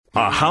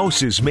A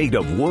house is made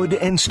of wood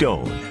and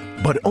stone,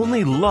 but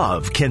only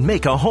love can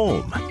make a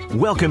home.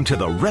 Welcome to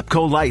the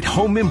Repco Light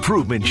Home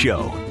Improvement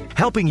Show,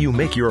 helping you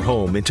make your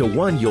home into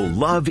one you'll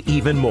love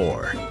even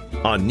more.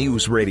 On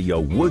News Radio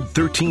Wood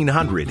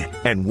 1300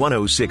 and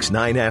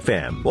 106.9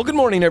 FM. Well, good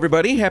morning,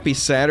 everybody. Happy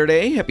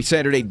Saturday. Happy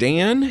Saturday,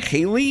 Dan.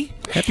 Haley.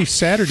 Happy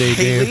Saturday,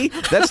 Haley.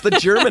 Dan. That's the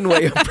German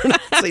way of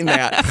pronouncing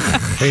that.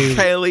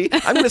 Haley.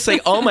 I'm going to say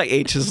all my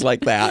H's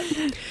like that.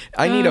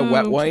 I need a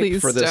wet wipe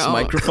for this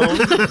microphone.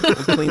 We'll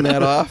clean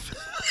that off.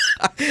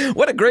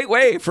 What a great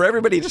way for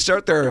everybody to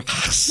start their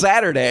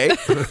Saturday.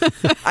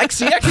 I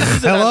can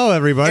use it. Hello,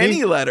 everybody.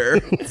 Any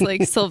letter. It's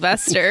like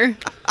Sylvester.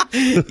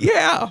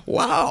 Yeah.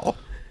 Wow.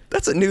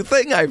 That's a new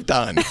thing I've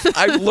done.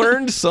 I've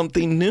learned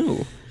something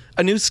new,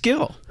 a new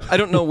skill. I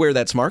don't know where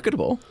that's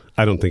marketable.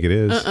 I don't think it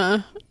is.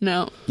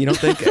 No. You don't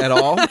think at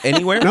all?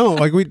 Anywhere?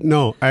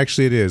 No,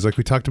 actually it is. Like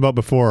we talked about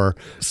before,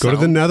 go to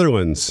the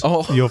Netherlands.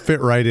 Oh. You'll fit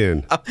right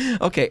in.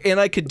 Okay, and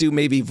I could do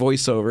maybe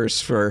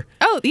voiceovers for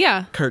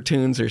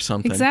cartoons or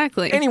something.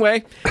 Exactly.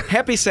 Anyway,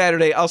 happy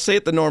Saturday. I'll say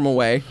it the normal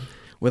way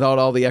without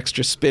all the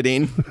extra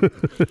spitting.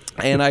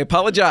 And I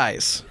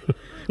apologize.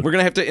 We're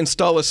going to have to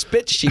install a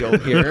spit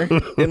shield here,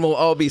 and we'll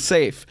all be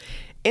safe.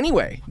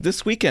 Anyway,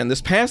 this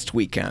past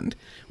weekend,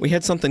 we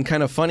had something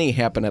kind of funny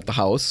happen at the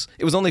house.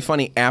 It was only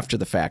funny after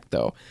the fact,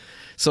 though.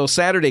 So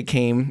Saturday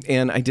came,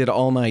 and I did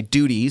all my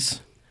duties,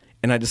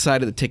 and I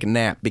decided to take a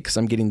nap because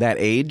I'm getting that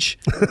age.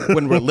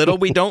 When we're little,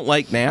 we don't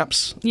like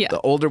naps. Yeah.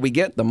 The older we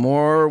get, the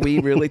more we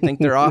really think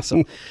they're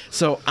awesome.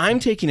 So I'm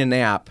taking a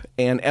nap,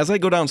 and as I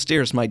go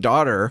downstairs, my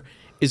daughter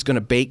is going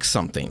to bake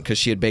something because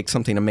she had baked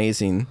something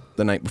amazing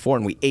the night before,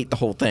 and we ate the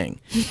whole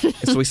thing. And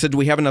so we said, do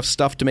we have enough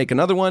stuff to make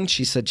another one?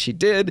 She said she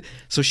did,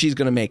 so she's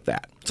going to make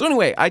that. So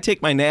anyway, I take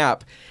my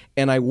nap,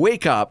 and I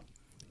wake up,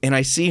 and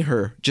I see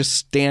her just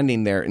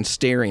standing there and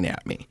staring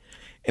at me.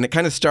 And it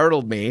kind of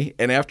startled me,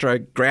 and after I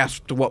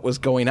grasped what was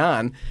going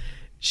on,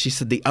 she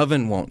said, the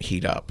oven won't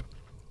heat up.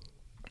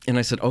 And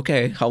I said,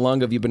 okay, how long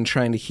have you been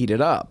trying to heat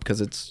it up?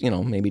 Because it's,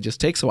 maybe just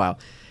takes a while.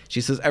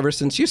 She says, ever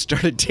since you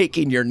started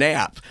taking your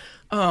nap.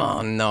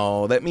 Oh,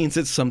 no, that means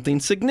it's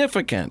something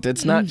significant.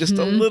 It's not just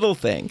a little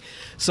thing.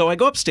 So I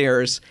go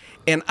upstairs,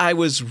 and I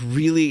was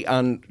really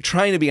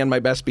trying to be on my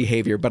best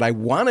behavior, but I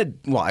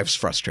was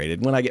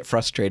frustrated. When I get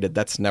frustrated,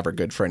 that's never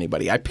good for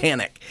anybody. I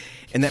panic,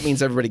 and that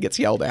means everybody gets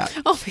yelled at.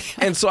 Oh, my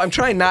God. And so I'm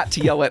trying not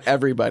to yell at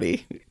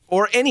everybody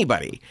or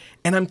anybody.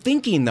 And I'm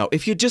thinking, though,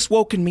 if you'd just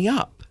woken me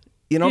up,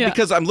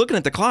 because I'm looking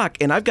at the clock,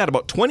 and I've got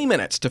about 20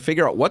 minutes to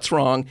figure out what's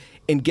wrong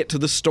and get to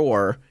the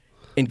store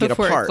and get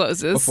before a part it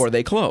closes. Before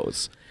they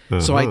close.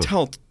 So I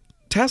tell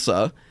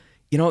Tessa,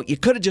 you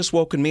could have just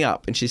woken me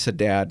up. And she said,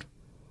 Dad,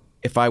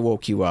 if I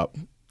woke you up,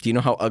 do you know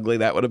how ugly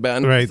that would have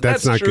been? Right,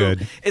 that's not true.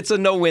 good. It's a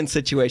no-win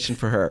situation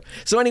for her.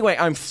 So anyway,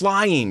 I'm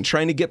flying,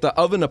 trying to get the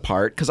oven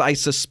apart because I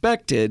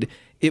suspected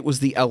it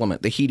was the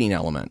heating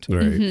element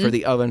for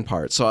the oven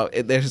part. So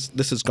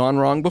this has gone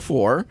wrong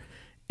before,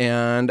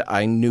 and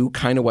I knew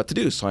kind of what to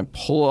do. So I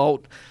pull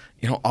out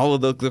all of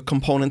the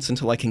components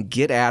until I can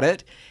get at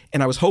it,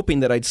 and I was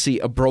hoping that I'd see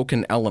a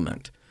broken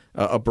element.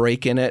 A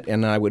break in it,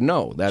 and I would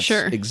know. That's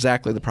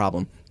exactly the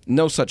problem.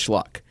 No such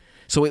luck.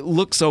 So it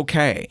looks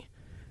okay.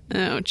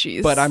 Oh,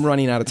 jeez. But I'm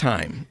running out of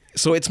time.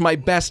 So it's my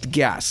best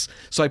guess.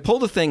 So I pull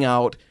the thing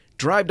out,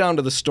 drive down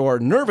to the store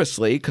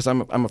nervously because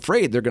I'm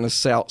afraid they're going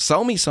to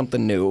sell me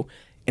something new,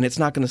 and it's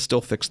not going to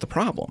still fix the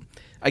problem.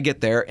 I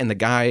get there, and the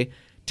guy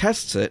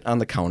tests it on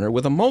the counter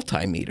with a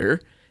multimeter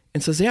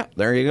and says, yeah,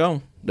 there you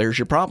go. There's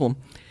your problem.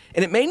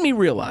 And it made me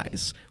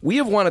realize I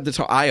have wanted to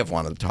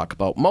talk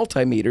about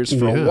multimeters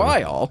for a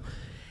while,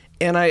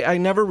 and I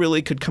never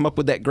really could come up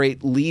with that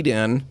great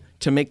lead-in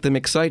to make them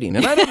exciting.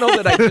 And I don't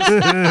know that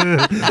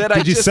I just...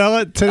 Did you sell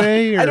it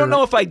today? I don't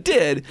know if I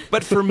did,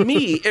 but for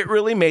me, it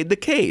really made the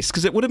case,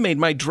 because it would have made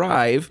my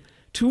drive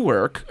to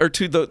work or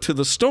to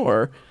the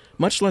store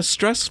much less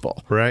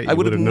stressful. Right. I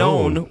would have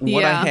known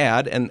what Yeah. I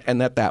had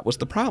and that was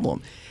the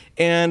problem.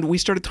 And we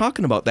started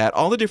talking about that,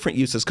 all the different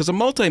uses, because a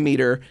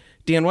multimeter...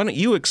 Dan, why don't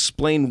you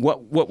explain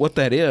what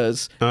that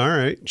is? All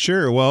right,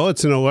 sure. Well,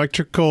 it's an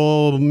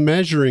electrical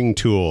measuring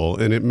tool,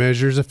 and it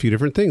measures a few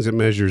different things. It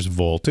measures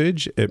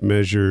voltage, it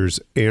measures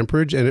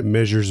amperage, and it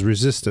measures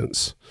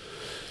resistance.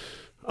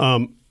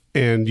 And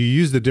you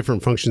use the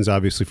different functions,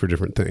 obviously, for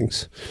different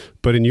things.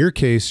 But in your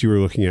case, you were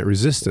looking at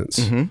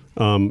resistance.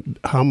 Mm-hmm.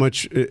 How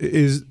much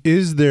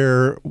is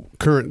there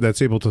current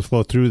that's able to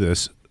flow through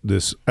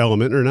this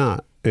element or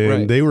not?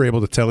 And they were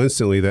able to tell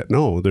instantly that,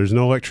 no, there's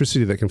no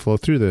electricity that can flow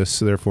through this,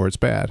 so therefore it's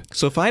bad.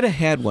 So if I'd have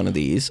had one of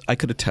these, I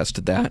could have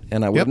tested that,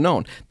 and I would have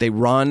known. They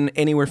run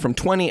anywhere from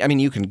 20. I mean,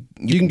 you can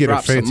get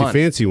a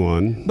fancy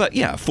one. But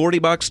yeah, $40,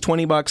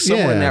 $20,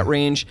 somewhere in that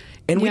range.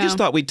 And we just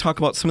thought we'd talk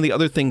about some of the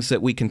other things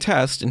that we can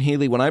test. And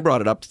Haley, when I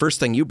brought it up, first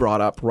thing you brought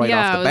up off the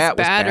bat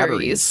was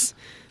batteries.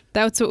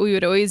 That's what we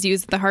would always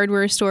use at the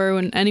hardware store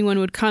when anyone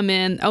would come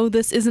in. Oh,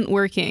 this isn't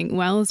working.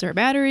 Well, is there a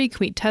battery? Can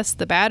we test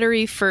the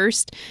battery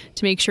first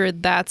to make sure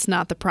that's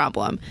not the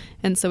problem?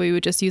 And so we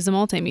would just use a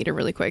multimeter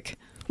really quick.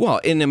 Well,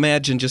 and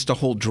imagine just a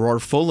whole drawer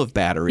full of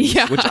batteries,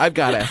 Yeah. which I've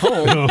got at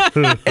home.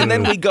 And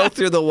then we go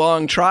through the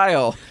long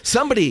trial.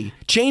 Somebody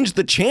change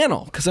the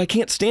channel because I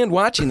can't stand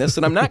watching this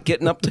and I'm not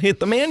getting up to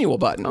hit the manual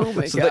button. Oh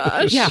my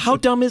gosh. Yeah, how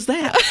dumb is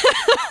that?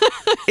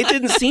 It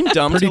didn't seem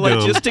dumb Pretty until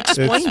dumb. I just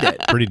explained It's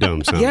it. pretty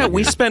dumb sounding. Yeah,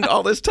 we spend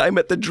all this time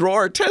at the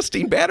drawer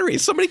testing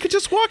batteries. Somebody could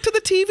just walk to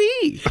the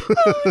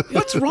TV.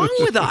 What's wrong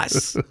with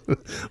us?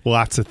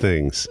 Lots of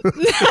things.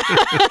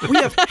 We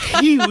have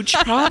huge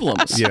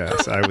problems.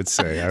 Yes, I would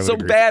say. I would So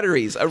agree.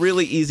 batteries, a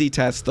really easy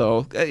test,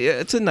 though.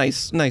 It's a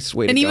nice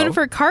way And to even go.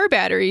 for car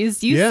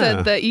batteries, you Yeah.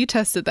 said that you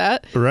tested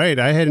that. Right.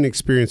 I had an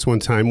experience one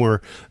time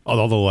where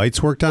all the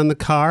lights worked on the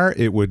car.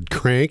 It would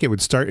crank. It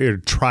would start. It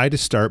would try to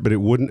start, but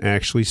it wouldn't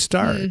actually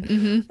start.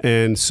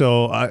 And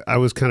so I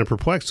was kind of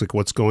perplexed, like,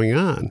 what's going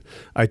on?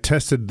 I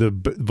tested the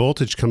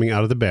voltage coming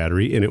out of the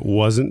battery, and it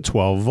wasn't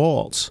 12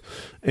 volts.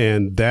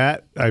 And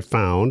that I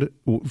found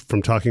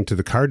from talking to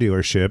the car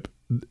dealership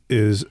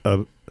is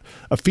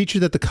a feature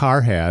that the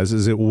car has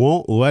is it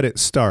won't let it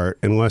start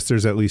unless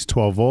there's at least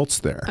 12 volts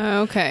there.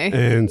 Okay.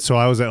 And so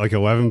I was at like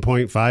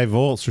 11.5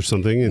 volts or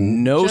something,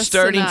 and No Just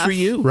starting enough. for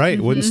you. right,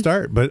 it wouldn't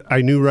start. But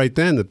I knew right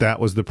then that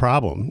was the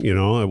problem. You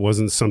know, it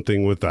wasn't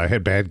something with I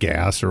had bad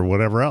gas or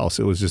whatever else.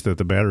 It was just that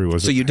the battery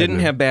wasn't. So you didn't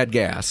have bad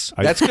gas.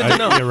 That's good to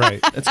know. Yeah, right.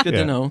 That's good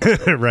to know.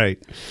 Right.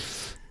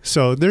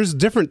 So there's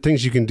different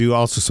things you can do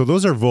also. So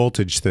those are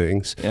voltage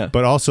things, Yeah.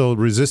 but also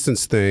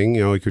resistance thing,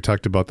 you know, like we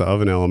talked about the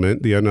oven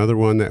element. The another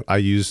one that I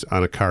used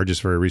on a car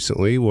just very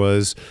recently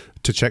was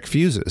to check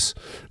fuses.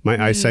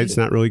 My eyesight's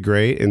not really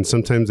great, and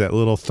sometimes that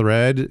little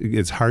thread,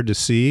 it's hard to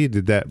see.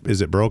 Is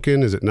it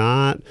broken? Is it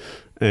not?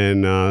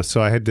 And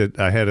so I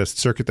had a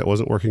circuit that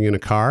wasn't working in a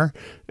car,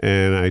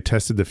 and I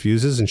tested the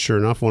fuses, and sure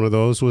enough, one of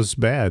those was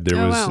bad.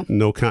 There was wow.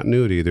 no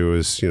continuity. There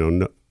was,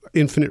 no,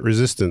 infinite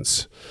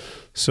resistance.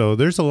 So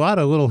there's a lot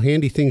of little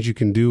handy things you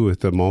can do with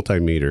the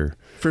multimeter.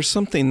 For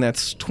something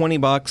that's $20,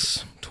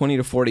 $20 to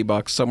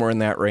 $40, somewhere in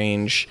that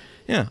range.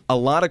 Yeah, a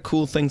lot of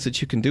cool things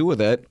that you can do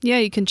with it. Yeah,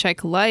 you can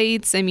check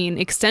lights. I mean,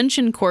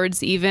 extension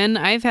cords even.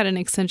 I've had an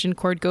extension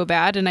cord go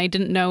bad and I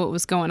didn't know what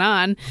was going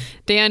on.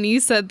 Dan, you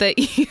said that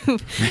you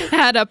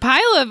had a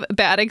pile of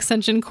bad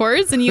extension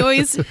cords and you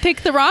always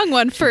pick the wrong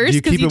one first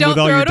because you don't with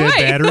all throw your it dead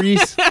away.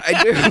 batteries?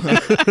 I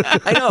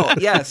do. I know.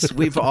 Yes,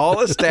 we've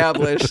all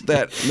established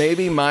that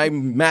maybe my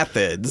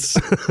methods.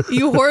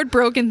 You hoard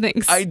broken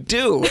things. I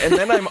do, and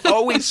then I'm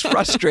always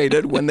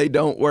frustrated when they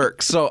don't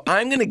work. So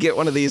I'm going to get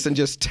one of these and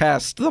just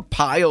test the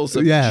piles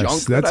of Yes,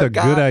 junk that's that a I've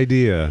got, good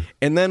idea.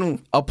 and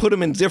then I'll put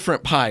them in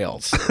different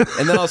piles,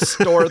 and then I'll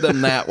store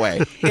them that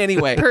way.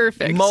 Anyway,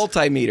 Perfect.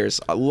 Multimeters,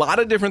 a lot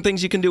of different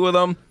things you can do with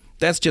them.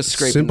 That's just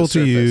scraping Simple the to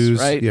surface, use.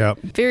 right? Yep.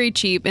 Very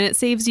cheap and it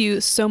saves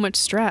you so much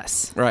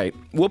stress. Right.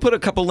 We'll put a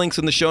couple links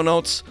in the show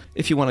notes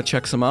if you want to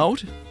check some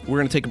out. We're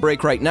going to take a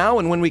break right now,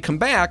 and when we come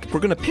back, we're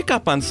going to pick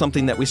up on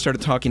something that we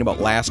started talking about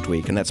last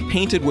week, and that's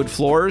painted wood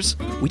floors.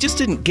 We just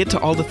didn't get to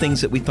all the things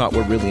that we thought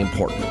were really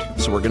important.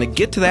 So we're going to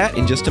get to that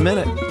in just a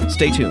minute.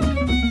 Stay tuned.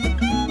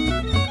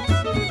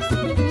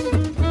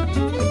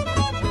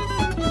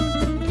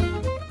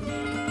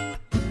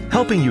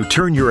 Helping you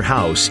turn your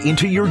house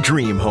into your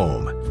dream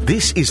home.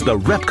 This is the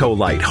Repco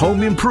Light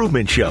Home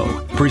Improvement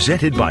Show,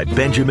 presented by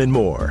Benjamin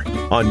Moore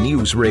on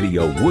News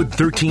Radio Wood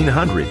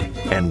 1300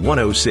 and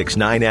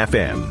 106.9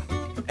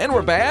 FM. And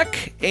we're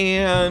back,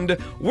 and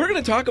we're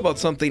going to talk about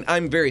something.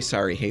 I'm very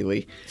sorry,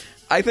 Haley.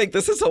 I think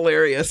this is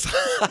hilarious.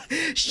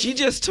 She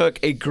just took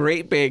a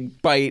great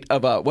big bite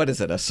of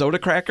a soda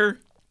cracker?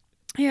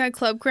 Yeah,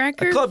 club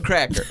cracker. A club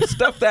cracker.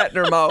 Stuff that in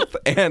her mouth,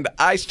 and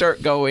I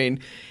start going,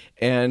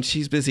 and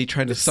she's busy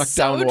trying to suck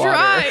so down water.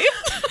 dry.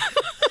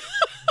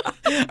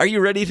 Are you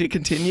ready to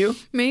continue?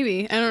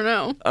 Maybe. I don't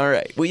know. All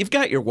right. Well, you've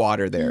got your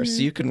water there,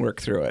 so you can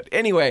work through it.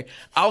 Anyway,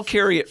 I'll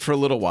carry it for a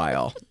little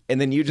while, and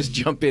then you just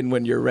jump in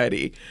when you're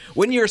ready.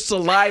 When your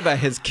saliva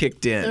has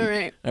kicked in. All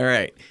right. All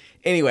right.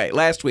 Anyway,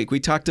 last week we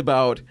talked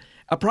about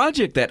a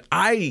project that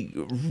I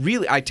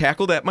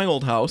tackled at my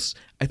old house.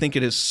 I think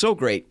it is so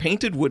great.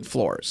 Painted wood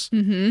floors.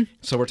 Mm-hmm.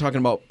 So we're talking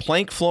about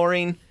plank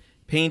flooring,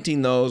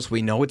 painting those.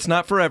 We know it's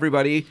not for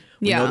everybody.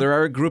 We know Yeah. there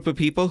are a group of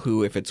people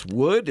who, if it's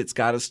wood, it's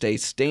got to stay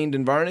stained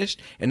and varnished,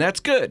 and that's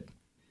good.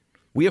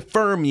 We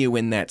affirm you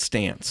in that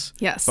stance.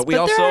 Yes. But we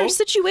also, there are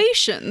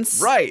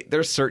situations. right,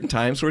 there's certain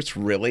times where it's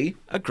really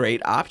a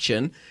great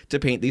option to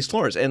paint these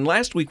floors. And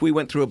last week we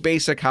went through a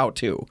basic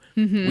how-to.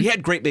 Mm-hmm. We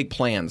had great big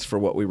plans for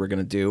what we were going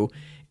to do,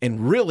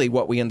 and really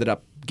what we ended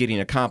up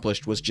getting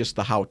accomplished was just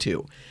the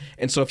how-to.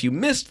 And so if you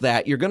missed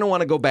that, you're going to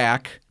want to go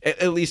back,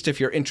 at least if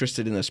you're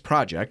interested in this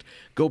project,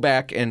 go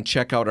back and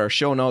check out our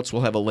show notes.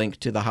 We'll have a link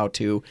to the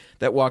how-to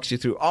that walks you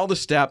through all the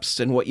steps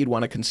and what you'd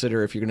want to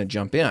consider if you're going to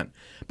jump in.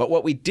 But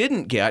what we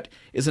didn't get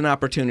is an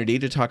opportunity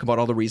to talk about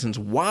all the reasons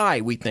why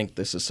we think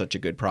this is such a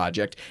good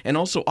project, and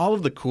also all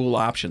of the cool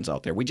options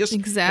out there. We just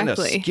kind of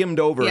Exactly. skimmed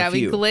over Yeah, a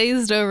few. we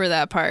glazed over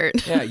that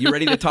part. Yeah, you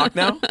ready to talk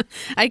now?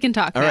 I can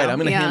talk All now. right, I'm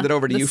gonna hand it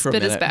over to the you for a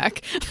spit minute. is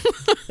back.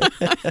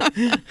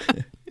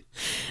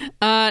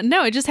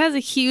 No, it just has a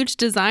huge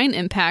design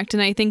impact.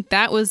 And I think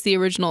that was the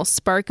original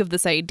spark of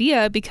this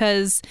idea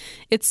because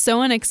it's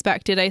so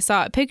unexpected. I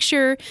saw a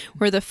picture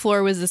where the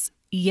floor was this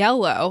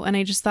yellow, and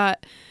I just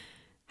thought,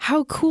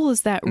 how cool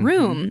is that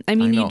room? I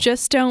mean, I know. you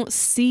just don't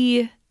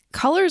see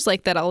colors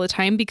like that all the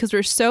time because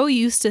we're so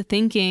used to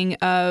thinking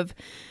of,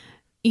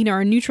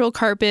 our neutral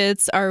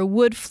carpets, our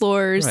wood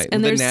floors, Right.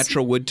 and the there's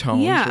natural wood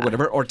tones or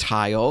whatever, or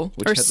tile.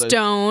 Which or has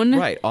stone.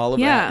 Right. All of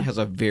that has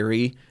a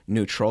very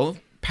neutral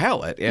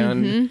palette,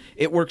 and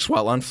it works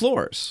well on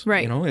floors.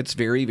 Right. It's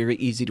very, very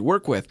easy to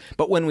work with.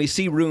 But when we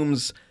see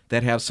rooms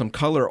that have some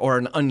color or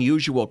an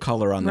unusual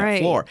color on that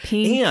Right. floor,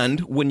 Pink. and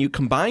when you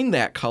combine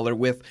that color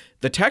with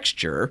the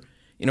texture,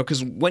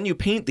 because when you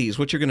paint these,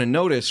 what you're going to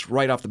notice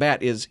right off the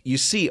bat is you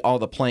see all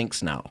the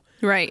planks now.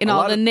 Right. And A all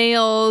lot the of-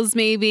 nails,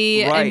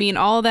 maybe. I Right. mean,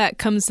 all that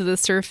comes to the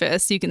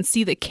surface. You can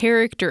see the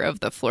character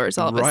of the floors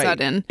all of a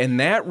sudden. And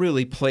that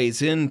really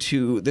plays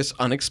into this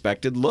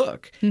unexpected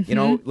look.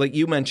 Like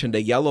you mentioned,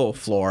 a yellow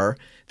floor.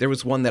 There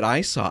was one that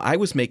I saw. I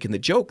was making the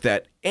joke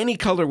that any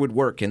color would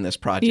work in this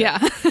project. Yeah.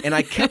 And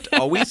I kept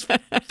always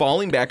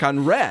falling back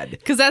on red.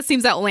 Because that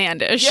seems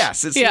outlandish.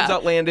 Yes, it seems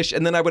outlandish.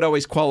 And then I would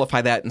always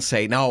qualify that and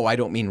say, no, I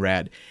don't mean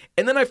red.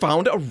 And then I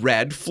found a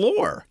red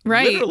floor.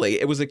 Right. Literally.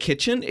 It was a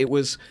kitchen. It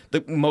was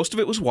most of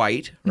it was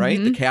white,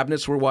 right? The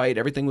cabinets were white.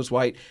 Everything was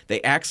white.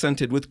 They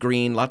accented with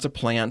green, lots of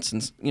plants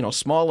and,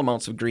 small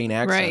amounts of green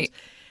accents. Right.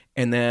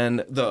 And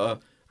then the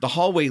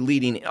hallway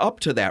leading up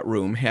to that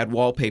room had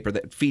wallpaper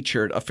that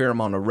featured a fair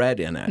amount of red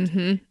in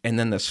it. And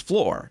then this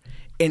floor.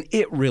 And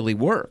it really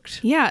worked.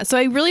 Yeah. So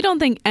I really don't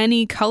think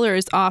any color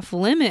is off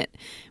limit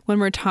when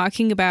we're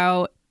talking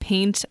about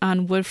paint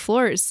on wood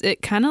floors.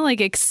 It kind of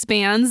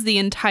expands the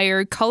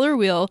entire color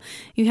wheel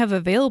you have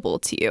available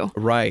to you.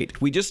 Right.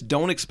 We just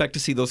don't expect to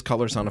see those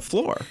colors on a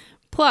floor.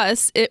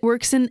 Plus, it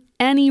works in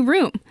any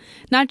room,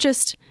 not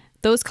just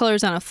those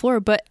colors on a floor,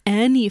 but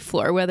any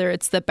floor, whether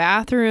it's the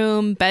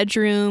bathroom,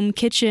 bedroom,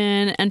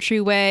 kitchen,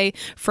 entryway,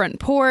 front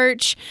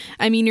porch.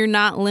 I mean, you're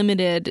not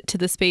limited to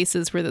the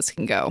spaces where this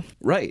can go.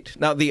 Right.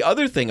 Now, the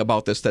other thing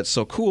about this that's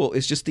so cool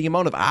is just the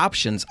amount of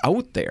options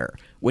out there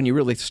when you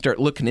really start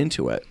looking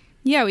into it.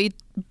 Yeah, we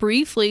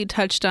briefly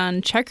touched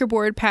on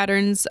checkerboard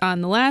patterns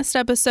on the last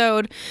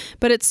episode,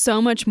 but it's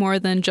so much more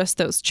than just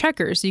those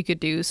checkers. You could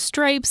do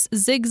stripes,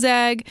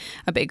 zigzag,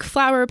 a big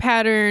flower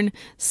pattern,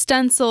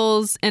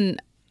 stencils,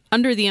 and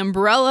under the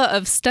umbrella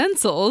of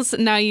stencils,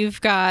 now you've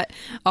got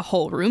a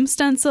whole room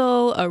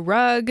stencil, a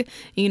rug.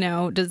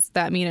 Does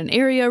that mean an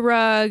area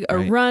rug, a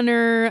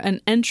runner,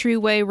 an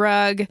entryway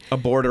rug? A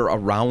border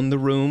around the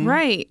room.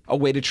 Right. A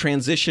way to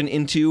transition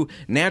into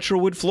natural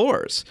wood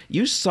floors.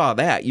 You saw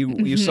that.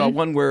 You saw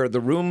one where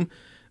the room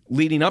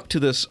leading up to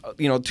this,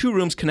 2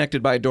 rooms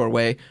connected by a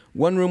doorway.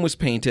 One room was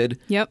painted.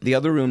 Yep. The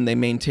other room, they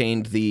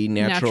maintained the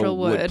natural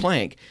wood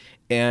plank.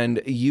 And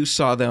you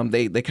saw them,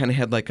 they kind of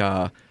had like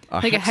a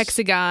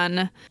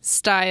hexagon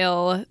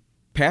style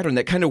pattern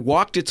that kind of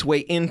walked its way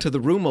into the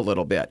room a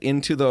little bit,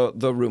 into the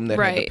room that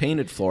had the Right.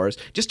 painted floors.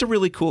 Just a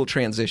really cool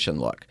transition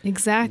look.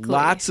 Exactly.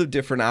 Lots of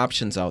different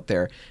options out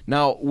there.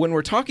 Now, when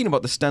we're talking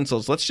about the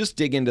stencils, let's just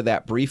dig into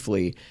that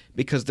briefly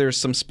because there's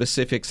some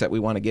specifics that we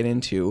want to get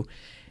into.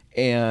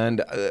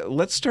 And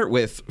let's start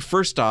with,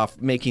 first off,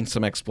 making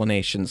some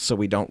explanations so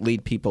we don't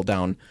lead people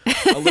down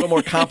a little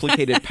more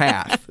complicated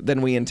path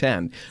than we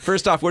intend.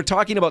 First off, we're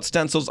talking about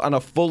stencils on a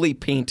fully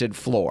painted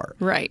floor.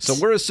 Right. So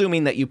we're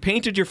assuming that you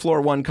painted your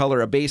floor one color,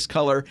 a base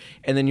color,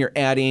 and then you're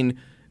adding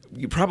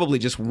probably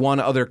just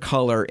one other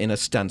color in a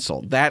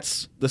stencil.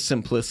 That's the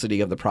simplicity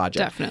of the project.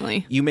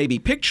 Definitely. You may be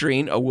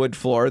picturing a wood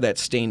floor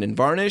that's stained and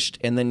varnished,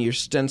 and then you're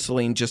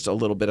stenciling just a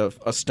little bit of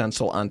a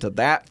stencil onto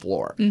that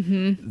floor.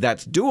 Mm-hmm.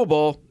 That's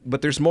doable,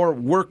 but there's more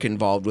work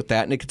involved with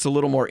that, and it gets a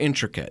little more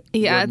intricate.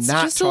 Yeah, We're it's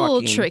not just a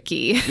little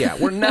tricky. Yeah,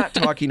 we're not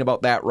talking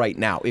about that right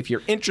now. If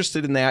you're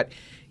interested in that,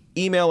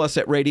 email us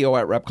at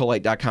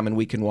radio@repcolite.com, and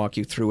we can walk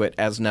you through it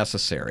as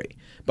necessary.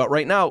 But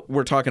right now,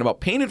 we're talking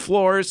about painted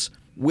floors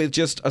with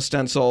just a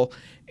stencil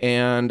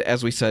and,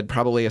 as we said,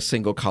 probably a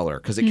single color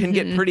because it can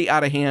get pretty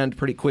out of hand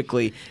pretty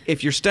quickly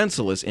if your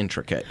stencil is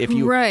intricate, if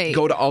you Right.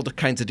 go to all the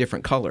kinds of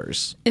different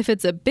colors. If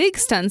it's a big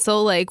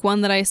stencil, like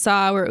one that I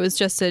saw where it was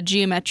just a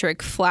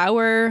geometric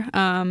flower,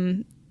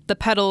 the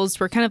petals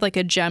were kind of like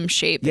a gem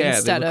shape Yeah,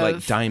 instead they look of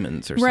like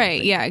diamonds or right.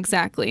 something. Yeah,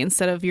 exactly.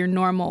 Instead of your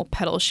normal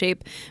petal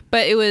shape,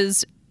 but it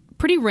was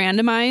pretty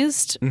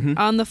randomized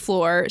on the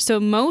floor. So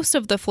most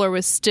of the floor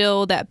was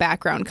still that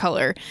background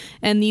color.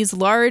 And these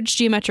large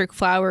geometric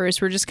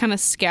flowers were just kind of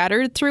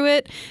scattered through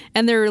it.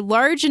 And they're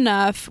large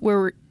enough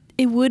where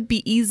it would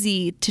be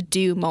easy to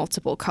do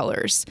multiple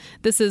colors.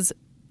 This is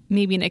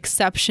maybe an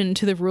exception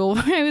to the rule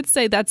where I would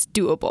say that's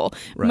doable.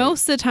 Right.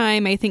 Most of the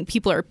time, I think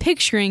people are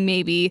picturing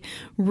maybe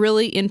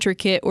really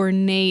intricate,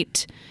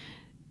 ornate,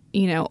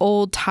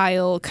 old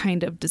tile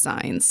kind of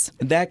designs.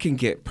 And that can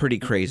get pretty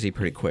crazy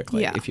pretty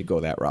quickly Yeah. if you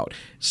go that route.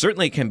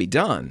 Certainly it can be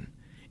done.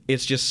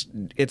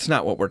 It's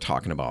not what we're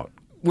talking about.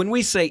 when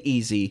we say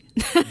easy,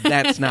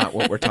 that's not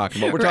what we're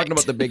talking about. We're talking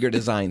about the bigger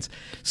designs.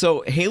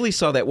 So Haley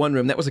saw that one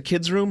room. That was a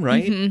kid's room,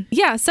 right?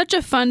 Yeah, such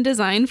a fun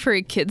design for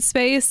a kid's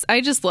space.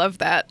 I just love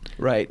that.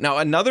 Right. Now,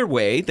 another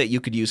way that you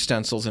could use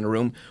stencils in a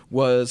room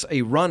was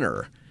a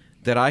runner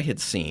that I had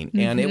seen.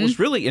 And it was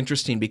really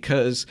interesting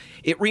because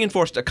it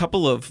reinforced a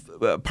couple of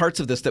parts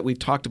of this that we've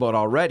talked about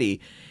already.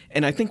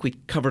 And I think we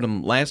covered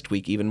them last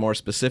week even more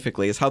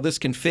specifically, is how this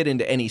can fit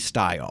into any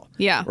style.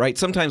 Yeah. Right?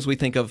 Sometimes we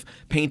think of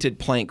painted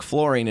plank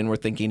flooring and we're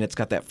thinking it's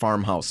got that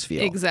farmhouse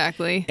feel.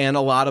 Exactly. And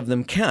a lot of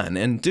them can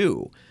and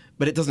do.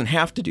 But it doesn't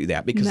have to do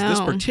that because this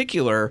No.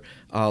 particular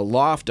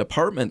loft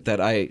apartment that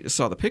I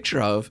saw the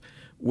picture of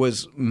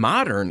was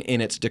modern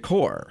in its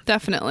decor.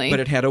 Definitely.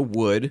 But it had a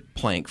wood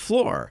plank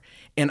floor.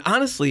 And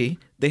honestly,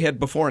 they had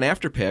before and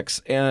after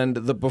pics, and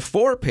the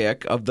before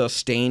pic of the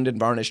stained and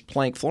varnished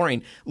plank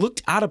flooring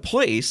looked out of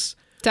place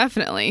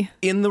Definitely.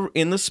 in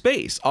the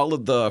space. All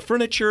of the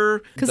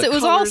furniture, Because the it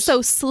was colors. all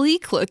so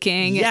sleek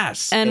looking.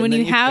 Yes. And And when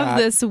then you you've have got-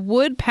 this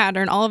wood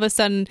pattern, all of a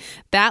sudden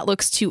that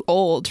looks too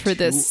old for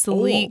this Too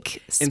old.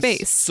 sleek And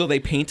space. so they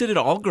painted it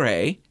all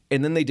gray,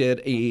 and then they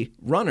did a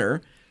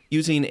runner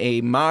using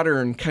a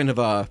modern kind of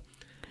a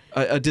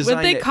design.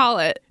 What'd they that- call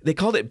it? They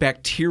called it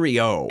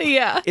Bacterio.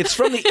 Yeah. It's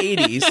from the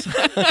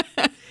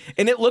 80s,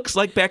 and it looks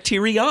like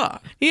bacteria.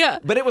 Yeah.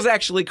 But it was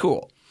actually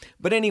cool.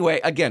 But anyway,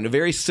 again, a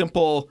very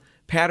simple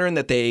pattern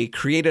that they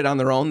created on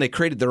their own. They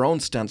created their own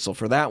stencil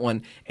for that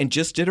one and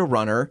just did a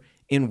runner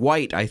in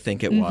white, I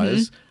think it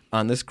was,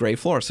 on this gray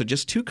floor. So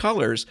just two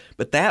colors,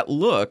 but that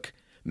look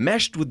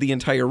meshed with the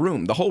entire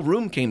room. The whole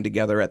room came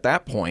together at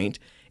that point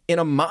in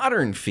a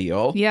modern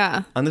feel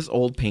Yeah. on this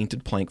old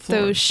painted plank floor.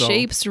 Those So-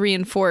 shapes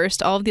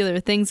reinforced all of the other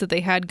things that they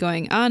had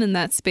going on in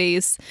that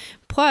space.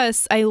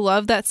 Plus, I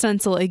love that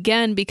stencil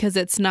again because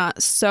it's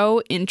not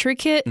so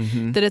intricate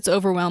that it's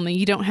overwhelming.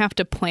 You don't have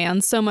to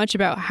plan so much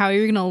about how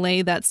you're going to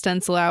lay that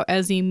stencil out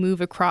as you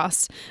move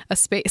across a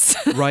space.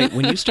 Right.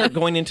 When you start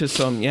going into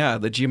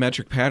the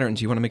geometric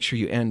patterns, you want to make sure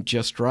you end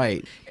just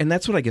right. And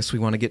that's what I guess we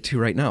want to get to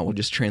right now. We'll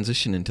just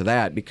transition into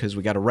that because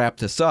we got to wrap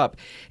this up.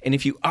 And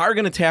if you are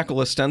going to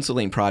tackle a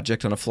stenciling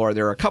project on a floor,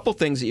 there are a couple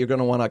things that you're going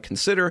to want to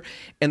consider.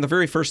 And the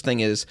very first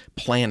thing is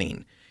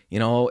planning. You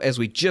know, as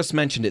we just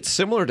mentioned, it's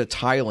similar to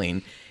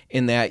tiling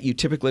in that you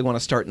typically want to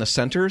start in the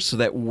center so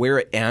that where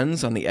it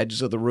ends on the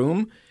edges of the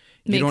room,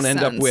 you Makes don't end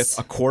up sense. with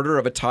a quarter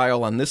of a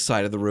tile on this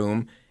side of the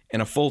room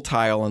and a full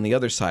tile on the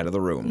other side of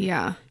the room.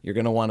 Yeah. You're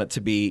going to want it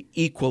to be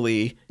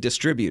equally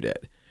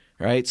distributed,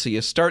 right? So you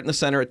start in the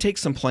center. It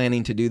takes some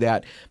planning to do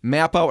that.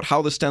 Map out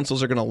how the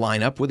stencils are going to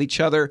line up with each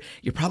other.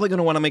 You're probably going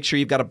to want to make sure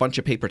you've got a bunch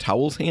of paper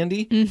towels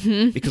handy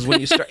because when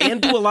you start,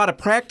 and do a lot of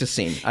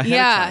practicing ahead of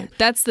Yeah, time.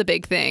 that's the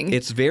big thing.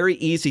 It's very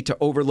easy to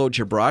overload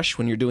your brush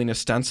when you're doing a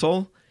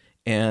stencil,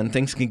 and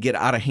things can get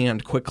out of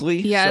hand quickly.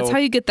 Yeah, So- it's how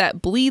you get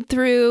that bleed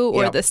through,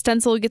 or Yep. the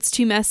stencil gets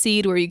too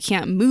messy to where you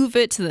can't move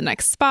it to the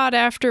next spot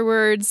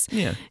afterwards.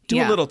 Yeah. Do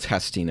a little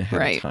testing ahead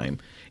Right. of time.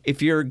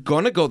 If you're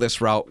going to go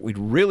this route, we'd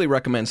really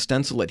recommend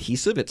stencil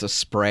adhesive. It's a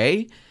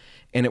spray,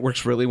 and it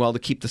works really well to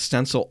keep the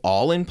stencil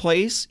all in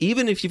place.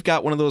 Even if you've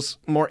got one of those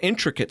more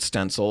intricate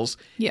stencils,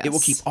 it will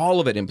Yes. keep all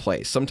of it in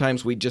place.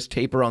 Sometimes we just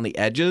tape around the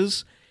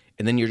edges,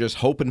 and then you're just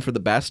hoping for the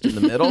best in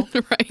the middle.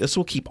 Right. This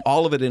will keep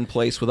all of it in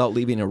place without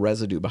leaving a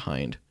residue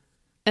behind.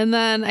 And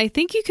then I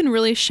think you can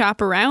really shop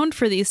around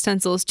for these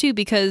stencils too,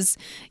 because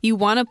you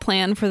want to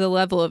plan for the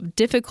level of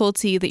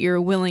difficulty that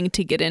you're willing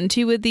to get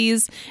into with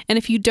these. And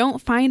if you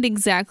don't find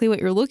exactly what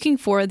you're looking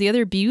for, the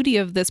other beauty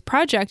of this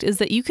project is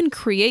that you can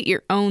create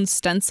your own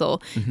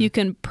stencil. You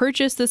can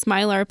purchase this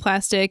Mylar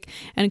plastic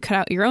and cut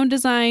out your own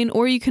design,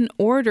 or you can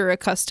order a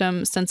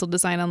custom stencil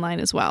design online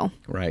as well.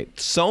 Right.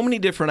 So many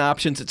different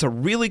options. It's a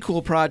really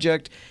cool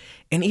project.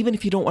 And even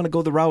if you don't want to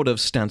go the route of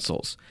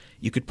stencils,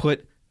 you could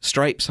put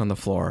stripes on the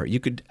floor. You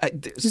could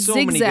so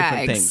many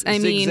different things. Zigzags. I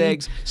mean-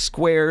 Zigzags,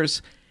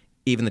 squares,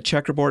 even the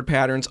checkerboard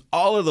patterns,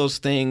 all of those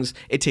things.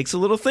 It takes a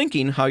little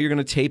thinking how you're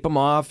going to tape them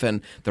off,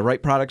 and the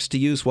right products to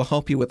use will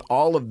help you with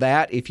all of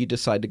that if you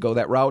decide to go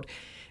that route.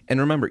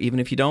 And remember, even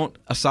if you don't,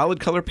 a solid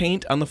color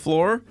paint on the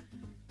floor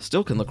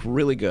still can look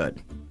really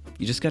good.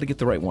 You just got to get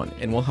the right one,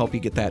 and we'll help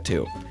you get that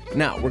too.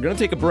 Now, we're going to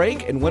take a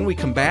break, and when we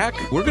come back,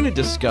 we're going to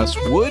discuss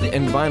wood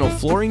and vinyl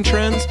flooring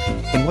trends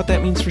and what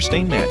that means for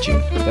stain matching.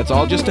 That's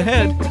all just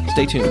ahead.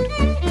 Stay tuned.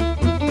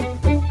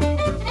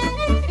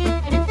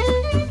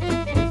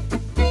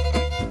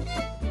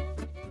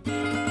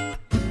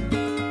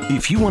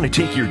 If you want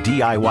to take your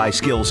DIY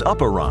skills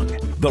up a rung,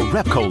 the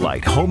Repco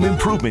Light Home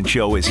Improvement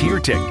Show is here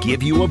to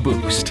give you a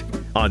boost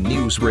on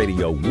News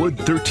Radio Wood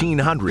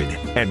 1300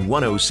 and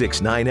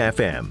 106.9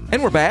 FM.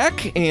 And we're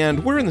back,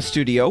 and we're in the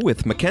studio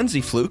with Mackenzie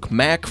Fluke,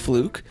 Mac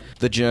Fluke,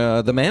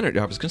 the manager.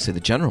 I was going to say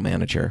the general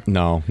manager.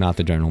 No, not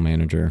the general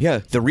manager. Yeah,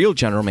 the real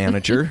general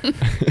manager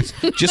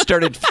just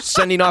started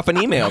sending off an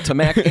email to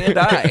Mac and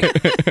I.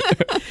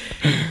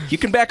 You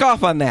can back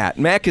off on that.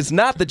 Mac is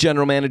not the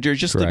general manager,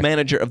 just the Correct.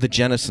 manager of the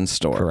Jennison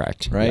store.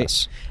 Correct, Right?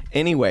 yes.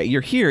 Anyway, you're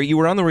here. You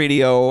were on the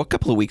radio a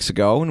couple of weeks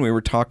ago, and we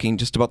were talking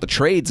just about the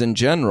trades in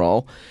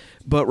general.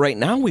 But right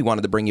now we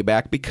wanted to bring you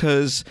back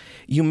because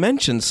you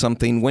mentioned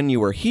something when you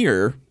were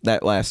here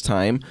that last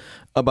time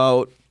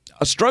about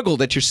a struggle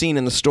that you're seeing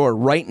in the store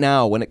right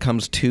now when it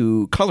comes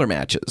to color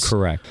matches.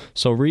 Correct.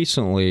 So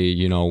recently,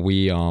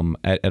 we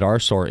at our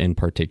store in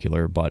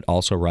particular, but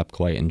also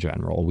Repcolite in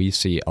general, we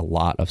see a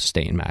lot of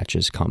stain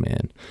matches come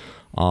in.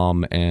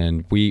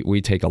 And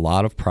we take a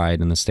lot of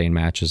pride in the stain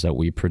matches that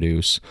we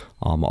produce.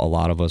 A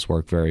lot of us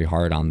work very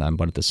hard on them,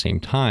 but at the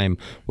same time,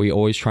 we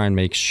always try and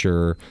make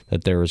sure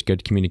that there is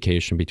good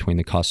communication between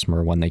the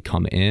customer when they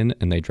come in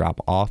and they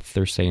drop off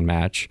their stain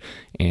match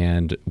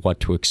and what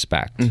to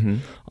expect.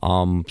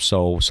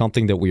 So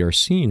something that we are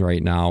seeing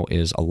right now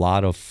is a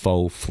lot of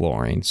faux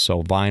flooring.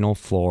 So vinyl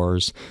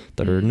floors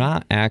that are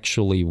not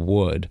actually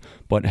wood,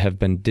 but have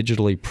been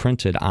digitally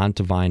printed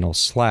onto vinyl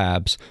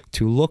slabs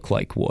to look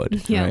like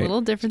wood. Yeah, Right. a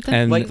little different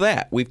than Like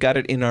that. We've got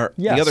it in the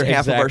other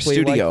half of our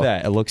studio. Like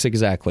that. It looks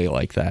exactly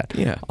like that.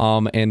 Yeah.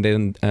 And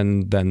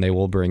then they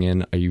will bring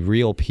in a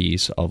real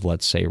piece of,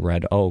 let's say,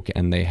 red oak,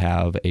 and they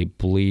have a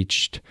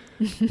bleached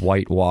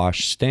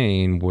whitewash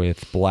stain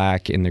with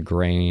black in the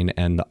grain,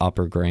 and the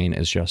upper grain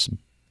is just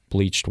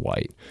bleached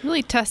white.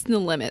 really testing the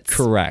limits.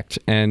 Correct.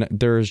 And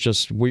there's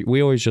just,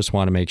 we always just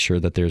want to make sure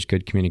that there's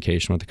good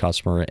communication with the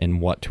customer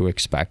and what to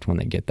expect when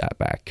they get that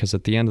back. Because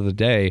at the end of the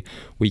day,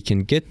 we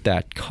can get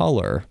that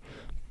color,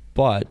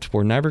 but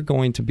we're never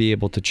going to be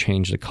able to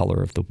change the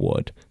color of the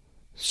wood.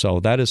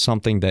 So that is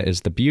something that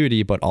is the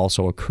beauty, but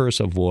also a curse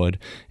of wood,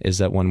 is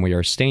that when we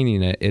are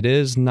staining it, it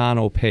is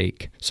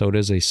non-opaque. So it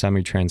is a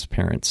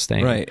semi-transparent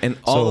stain. Right. And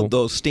all So- of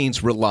those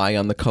stains rely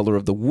on the color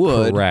of the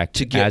wood Correct.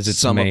 to get as its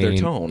some main, of their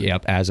tone.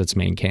 Yep, as its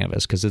main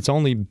canvas, because it's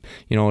only,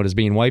 it is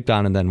being wiped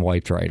on and then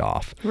wiped right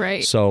off.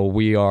 Right. So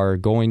we are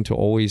going to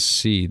always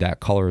see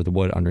that color of the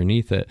wood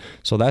underneath it.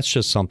 So that's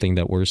just something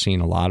that we're seeing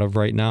a lot of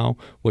right now,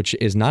 which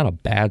is not a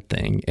bad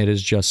thing. It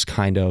is just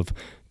kind of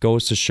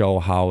goes to show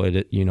how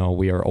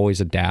we are always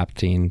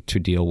adapting to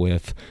deal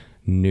with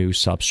new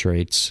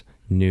substrates,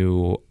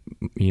 new,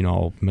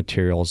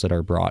 materials that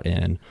are brought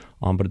in.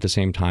 But at the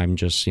same time,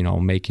 just,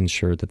 making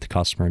sure that the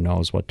customer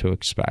knows what to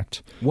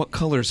expect. What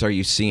colors are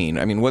you seeing?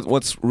 I mean,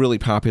 what's really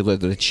popular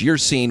that you're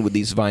seeing with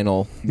these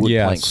vinyl wood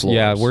plank floors?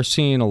 Yeah, we're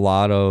seeing a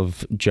lot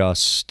of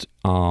just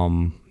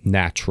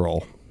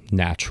natural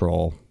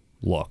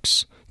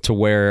looks, to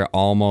where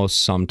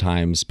almost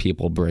sometimes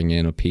people bring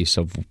in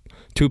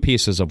two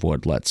pieces of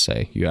wood. Let's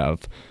say you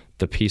have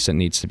the piece that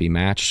needs to be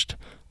matched.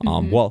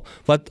 Well,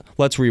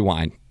 let's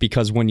rewind,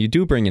 because when you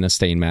do bring in a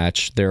stain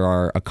match, there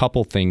are a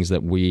couple things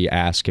that we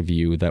ask of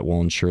you that will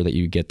ensure that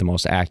you get the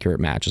most accurate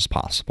match as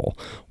possible.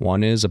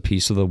 One is a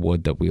piece of the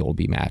wood that we will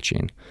be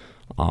matching.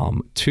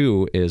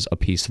 Two is a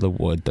piece of the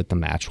wood that the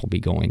match will be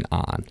going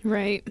on.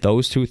 Right.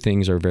 Those two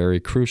things are very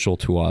crucial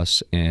to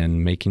us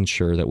in making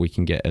sure that we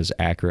can get as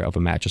accurate of a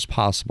match as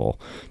possible.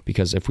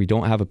 Because if we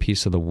don't have a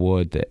piece of the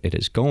wood that it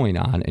is going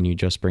on, and you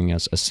just bring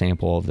us a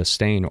sample of the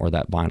stain or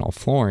that vinyl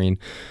flooring,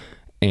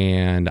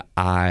 and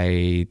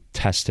I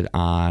tested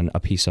on a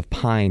piece of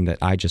pine that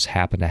I just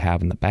happen to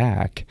have in the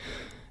back,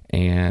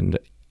 and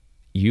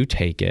you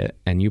take it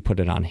and you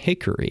put it on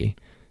hickory,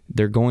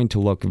 they're going to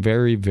look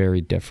very,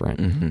 very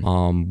different.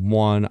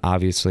 One,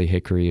 obviously,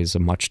 hickory is a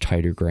much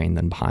tighter grain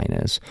than pine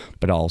is,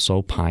 but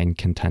also pine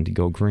can tend to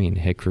go green.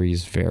 Hickory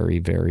is very,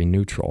 very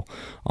neutral.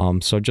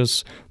 So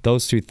just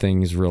those two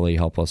things really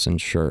help us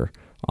ensure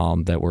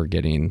that we're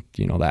getting,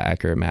 that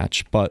accurate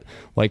match. But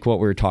like what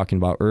we were talking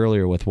about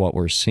earlier with what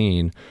we're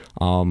seeing,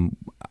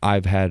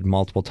 I've had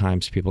multiple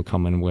times people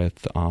come in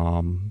with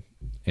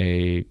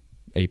a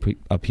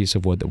piece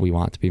of wood that we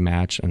want to be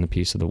matched and the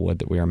piece of the wood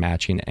that we are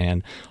matching,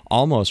 and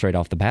almost right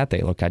off the bat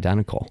they look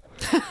identical,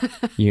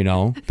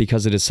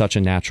 because it is such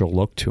a natural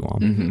look to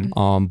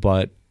them.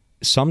 But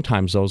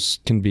sometimes those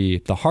can be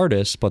the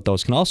hardest, but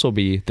those can also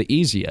be the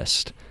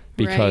easiest,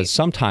 because Right.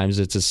 sometimes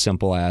it's as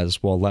simple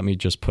as, well, let me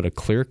just put a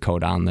clear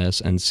coat on this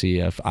and see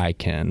if I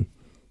can,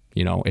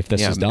 if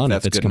this is done,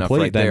 that's if it's good enough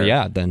complete,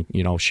 right then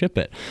ship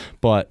it.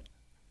 But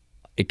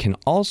it can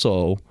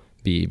also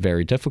be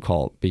very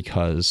difficult,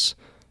 because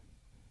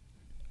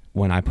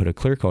when I put a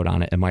clear coat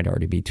on it, it might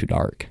already be too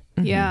dark.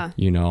 Yeah.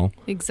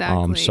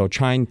 Exactly. So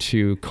trying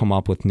to come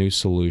up with new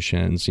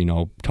solutions,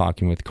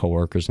 talking with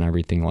coworkers and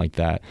everything like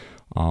that.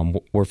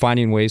 We're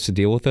finding ways to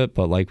deal with it,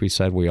 but like we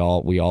said, we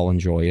all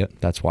enjoy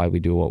it. That's why we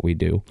do what we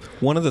do.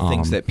 One of the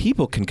things that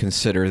people can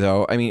consider,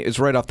 though, is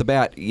right off the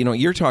bat,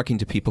 you're talking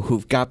to people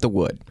who've got the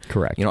wood.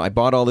 Correct. I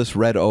bought all this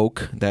red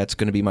oak that's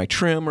going to be my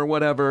trim or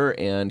whatever,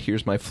 and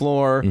here's my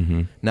floor.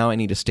 Now I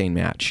need a stain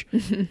match.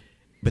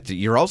 But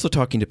you're also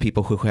talking to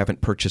people who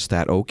haven't purchased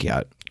that oak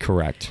yet.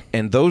 Correct.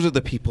 And those are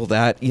the people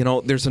that,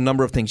 there's a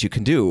number of things you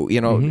can do,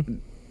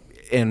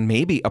 and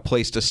maybe a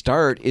place to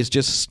start is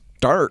just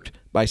start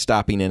by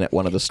stopping in at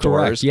one of the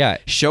stores. Correct, yeah.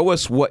 Show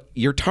us what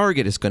your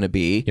target is going to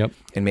be. Yep.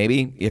 And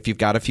maybe if you've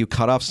got a few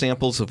cutoff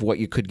samples of what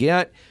you could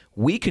get,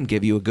 we can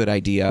give you a good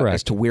idea Correct.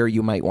 as to where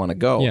you might want to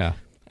go. Yeah.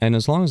 And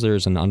as long as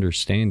there's an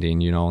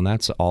understanding, and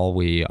that's all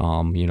we,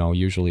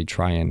 usually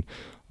try and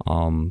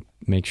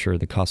make sure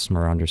the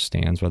customer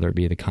understands, whether it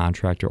be the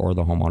contractor or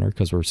the homeowner,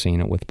 because we're seeing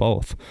it with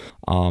both,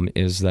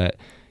 is that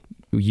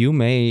you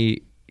may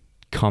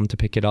come to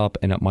pick it up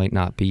and it might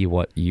not be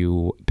what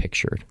you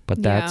pictured,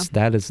 but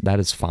that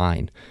is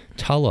fine.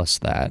 Tell us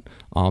that.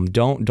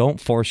 Don't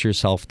force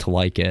yourself to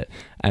like it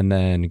and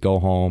then go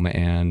home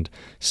and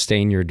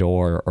stain your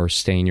door or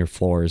stain your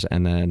floors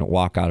and then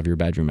walk out of your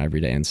bedroom every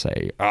day and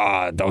say,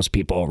 those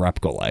people at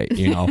Repcolite,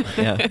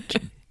 Yeah.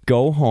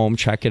 Go home,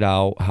 check it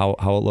out, how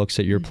it looks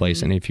at your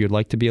place, and if you'd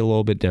like to be a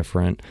little bit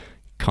different,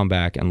 come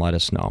back and let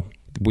us know.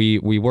 We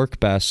work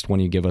best when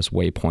you give us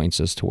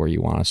waypoints as to where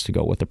you want us to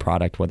go with the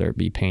product, whether it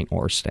be paint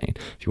or stain.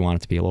 If you want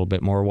it to be a little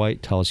bit more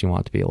white, tell us you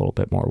want it to be a little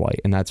bit more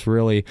white. And that's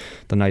really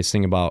the nice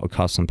thing about a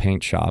custom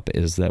paint shop,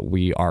 is that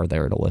we are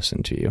there to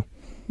listen to you.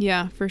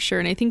 Yeah, for sure.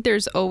 And I think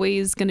there's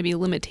always going to be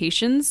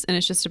limitations, and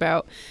it's just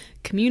about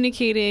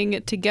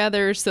communicating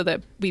together so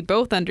that we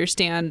both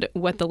understand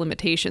what the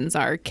limitations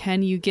are.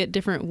 Can you get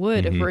different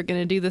wood if we're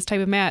going to do this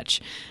type of match?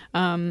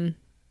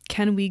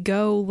 Can we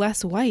go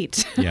less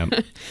white? Yeah.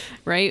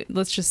 Right?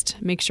 Let's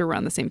just make sure we're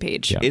on the same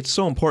page. Yeah. It's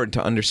so important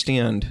to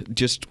understand,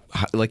 just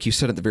like you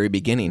said at the very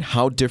beginning,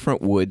 how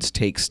different woods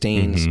take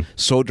stains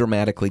so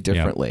dramatically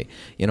differently.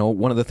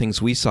 One of the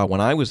things we saw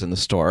when I was in the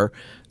store,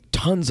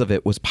 tons of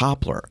it was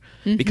poplar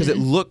because it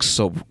looks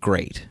so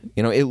great.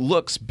 It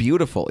looks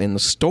beautiful in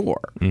the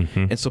store.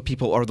 And so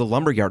people, or the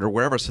lumberyard or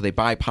wherever, so they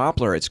buy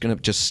poplar, it's going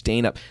to just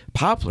stain up.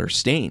 Poplar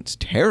stains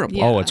terrible.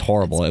 Yeah. Oh, it's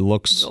horrible.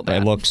 It's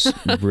It looks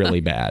really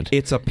bad.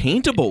 It's a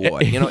paintable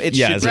wood. It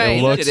Yes, should be it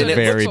painted, looks and it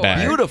very looks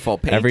bad. beautiful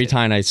painted.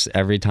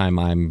 Every time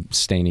I'm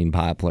staining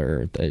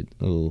poplar,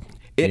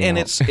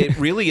 It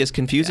really is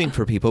confusing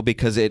for people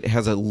because it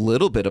has a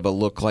little bit of a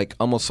look like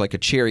almost like a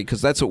cherry,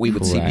 because that's what we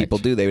would see Correct. people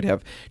do. They would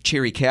have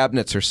cherry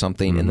cabinets or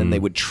something, and then they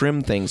would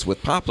trim things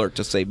with poplar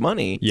to save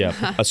money.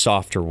 Yeah, a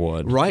softer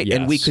wood. Right,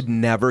 and we Yes. could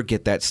never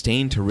get that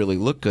stain to really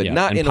look good. Yeah.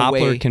 Not and in poplar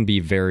a way can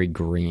be very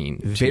green.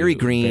 very too.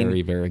 green,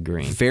 Very, very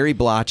green. very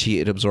blotchy.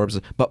 It absorbs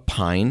it. But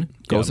pine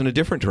goes in a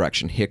different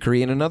direction.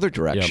 Hickory in another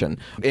direction.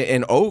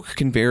 And oak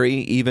can vary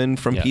even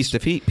from Yes. piece to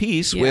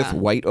piece Yeah. with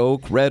white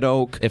oak, red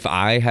oak. If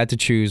I had to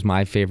choose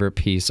my favorite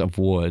piece of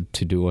wood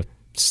to do a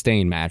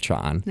stain match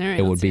on, All right,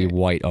 it would let's be hear it.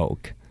 white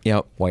oak.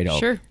 Yep. White oak.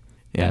 Sure.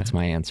 Yeah. That's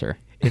my answer.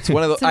 It's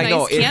one of the. It's a I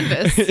know nice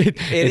canvas.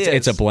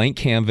 It's a is. blank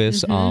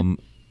canvas.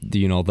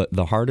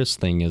 The hardest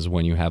thing is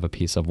when you have a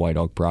piece of white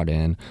oak brought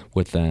in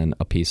with then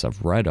a piece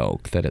of red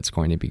oak that it's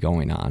going to be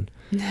going on.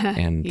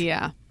 And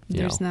Yeah.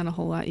 There's know. not a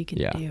whole lot you can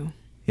Yeah. do.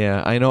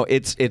 Yeah, I know.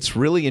 It's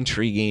really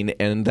intriguing,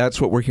 and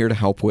that's what we're here to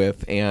help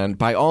with. And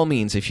by all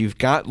means, if you've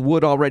got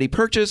wood already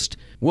purchased,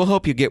 we'll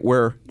help you get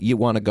where you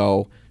want to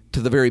go to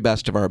the very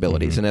best of our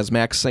abilities. And as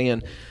Mac's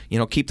saying,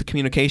 keep the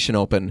communication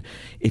open.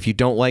 If you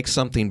don't like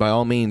something, by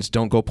all means,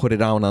 don't go put it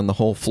out on the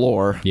whole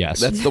floor. yes.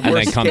 That's the And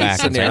worst then come case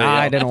back and say, scenario.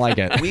 I didn't like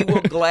it. We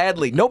will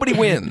gladly. Nobody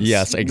wins.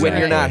 Yes, When exactly.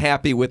 you're not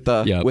happy with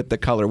the Yep. with the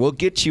color, we'll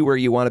get you where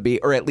you want to be,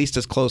 or at least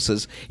as close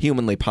as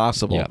humanly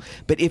possible. Yep.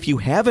 But if you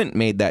haven't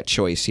made that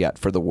choice yet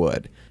for the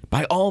wood,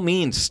 by all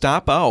means,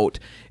 stop out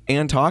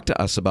and talk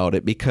to us about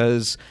it,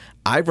 because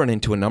I've run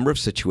into a number of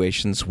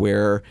situations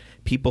where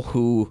people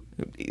who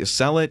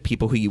sell it,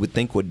 people who you would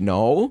think would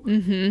know,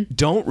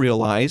 don't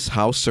realize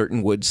how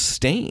certain woods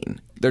stain.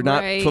 They're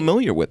not Right.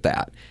 familiar with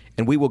that.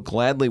 And we will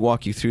gladly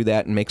walk you through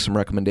that and make some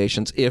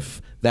recommendations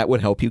if that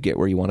would help you get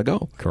where you want to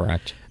go.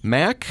 Correct.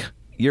 Mac,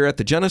 you're at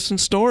the Jennison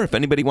store. If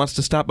anybody wants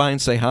to stop by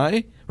and say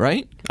hi,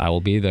 right? I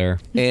will be there.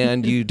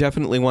 And you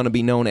definitely want to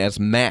be known as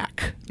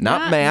Mac,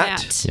 not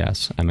Matt.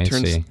 Yes, I may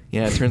Turns, see.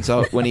 yeah, it turns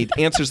out when he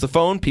answers the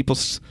phone, people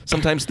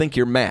sometimes think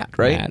you're Matt,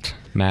 right?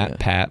 Matt,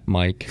 Pat,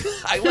 Mike.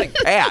 I like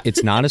Pat.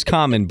 It's not as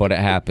common, but it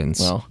happens.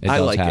 Well, it I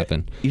does like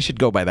happen. it. You should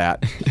go by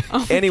that.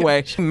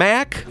 Anyway,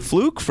 Mac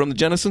Fluke from the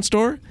Jennison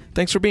store,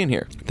 thanks for being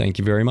here. Thank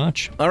you very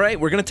much. All right,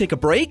 we're going to take a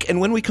break, and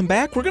when we come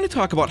back, we're going to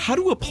talk about how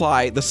to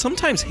apply the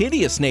sometimes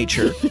hideous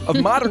nature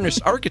of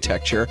modernist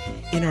architecture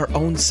in our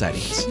own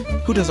settings.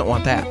 Who doesn't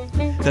want that?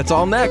 That's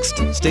all next.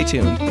 Stay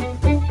tuned.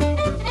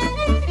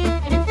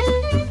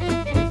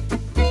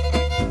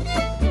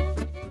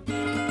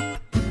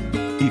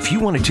 If you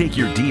want to take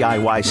your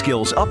DIY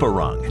skills up a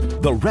rung,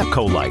 the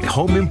Repcolite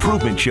Home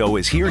Improvement Show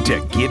is here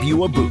to give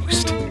you a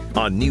boost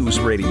on News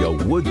Radio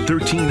Wood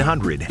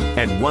 1300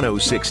 and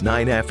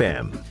 106.9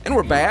 FM. And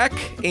we're back,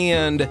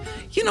 and,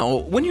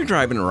 when you're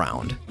driving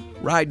around,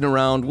 riding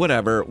around,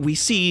 whatever, we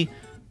see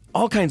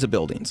all kinds of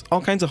buildings,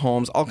 all kinds of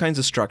homes, all kinds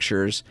of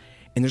structures,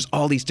 and there's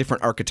all these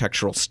different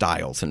architectural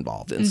styles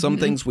involved. And some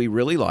things we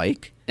really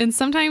like. And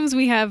sometimes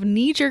we have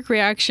knee-jerk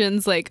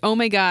reactions like, oh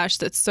my gosh,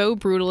 that's so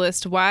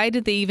brutalist. Why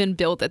did they even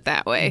build it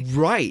that way?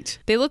 Right.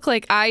 They look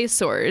like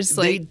eyesores.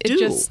 They Like do. it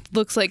just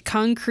looks like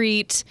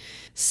concrete,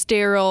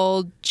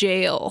 sterile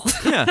jail.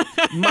 Yeah.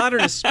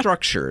 Modernist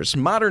structures,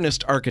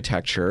 modernist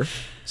architecture.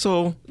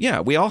 So,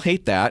 yeah, we all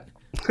hate that.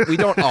 We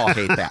don't all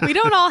hate that. We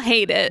don't all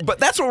hate it. But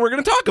that's what we're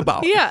going to talk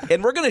about. Yeah.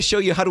 And we're going to show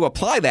you how to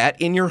apply that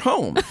in your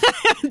home.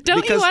 Don't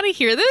you because want to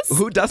hear this?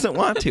 Who doesn't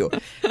want to?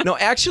 No,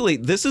 actually,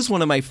 this is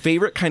one of my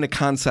favorite kind of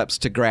concepts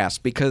to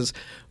grasp, because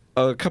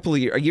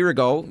a year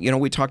ago,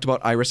 we talked about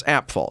Iris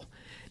Apfel,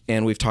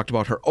 and we've talked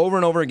about her over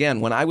and over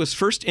again. When I was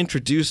first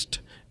introduced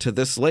to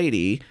this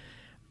lady,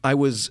 I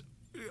was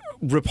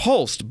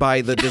repulsed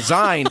by the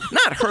design.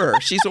 Not her.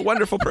 She's a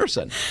wonderful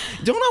person.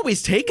 Don't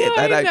always take it.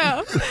 I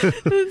know.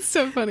 It's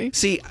so funny.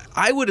 See,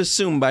 I would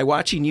assume by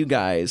watching you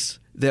guys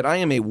that I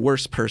am a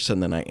worse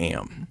person than I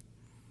am.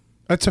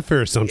 That's a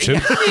fair assumption.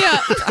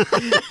 Yeah.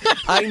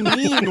 I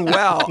mean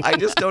well. I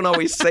just don't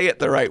always say it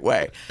the right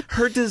way.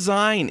 Her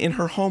design in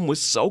her home was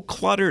so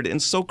cluttered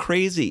and so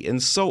crazy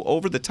and so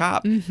over the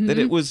top that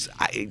it was,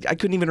 I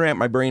couldn't even wrap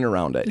my brain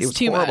around it. It was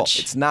too horrible. much.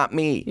 It's not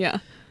me. Yeah.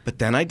 But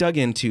then I dug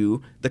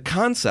into the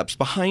concepts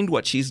behind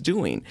what she's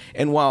doing.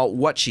 And while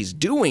what she's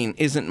doing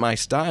isn't my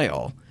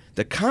style,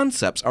 the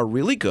concepts are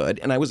really good,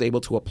 and I was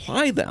able to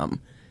apply them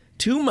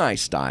to my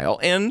style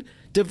and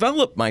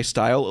develop my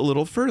style a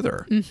little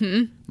further.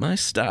 My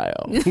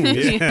style.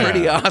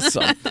 Pretty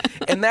awesome.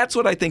 And that's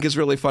what I think is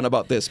really fun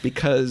about this,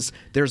 because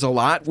there's a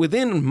lot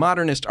within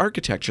modernist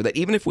architecture that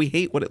even if we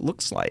hate what it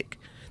looks like,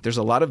 there's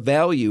a lot of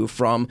value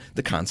from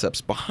the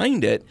concepts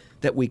behind it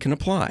that we can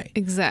apply.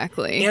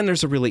 Exactly. And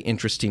there's a really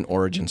interesting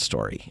origin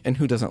story. And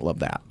who doesn't love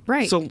that?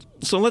 Right. So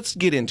let's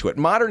get into it.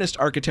 Modernist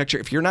architecture,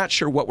 if you're not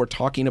sure what we're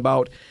talking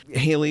about,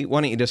 Haley,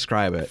 why don't you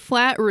describe it?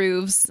 Flat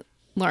roofs,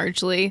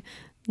 largely.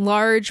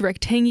 Large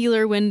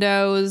rectangular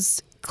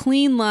windows,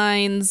 clean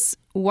lines,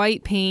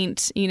 white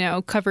paint,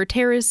 cover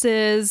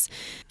terraces,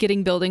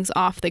 getting buildings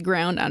off the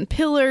ground on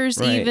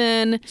pillars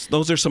even. So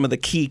those are some of the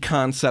key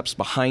concepts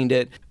behind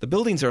it. The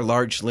buildings are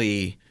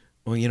largely,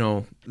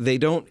 they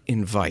don't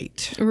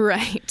invite.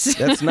 Right.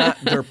 That's not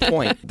their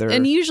point.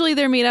 And usually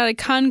they're made out of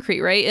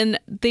concrete, right? And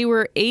they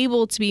were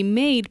able to be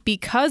made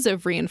because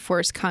of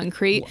reinforced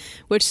concrete,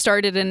 which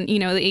started in,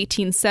 the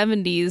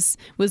 1870s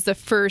was the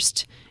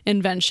first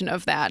invention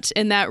of that.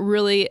 And that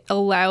really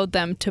allowed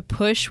them to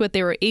push what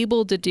they were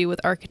able to do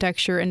with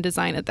architecture and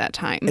design at that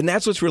time. And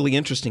that's what's really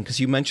interesting, because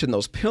you mentioned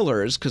those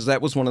pillars, because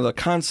that was one of the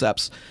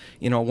concepts.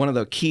 One of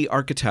the key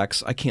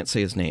architects, I can't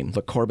say his name,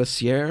 Le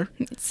Corbusier.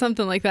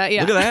 Something like that,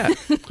 yeah. Look at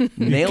that.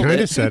 Nailed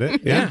Kind it. of said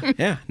it. Yeah.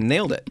 Yeah,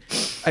 nailed it.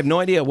 I have no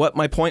idea what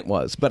my point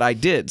was, but I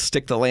did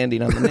stick the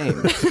landing on the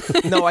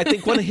name. No, I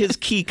think one of his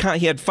he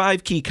had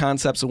 5 key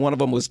concepts, and one of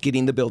them was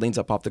getting the buildings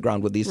up off the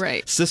ground with these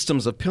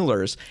systems of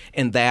pillars,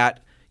 and that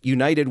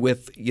united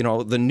with,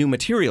 the new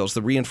materials,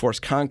 the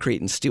reinforced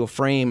concrete and steel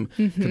frame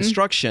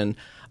construction,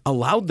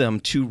 allowed them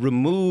to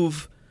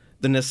remove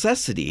the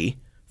necessity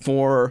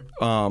for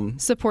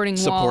supporting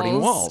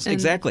walls.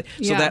 Exactly.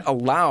 So that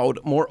allowed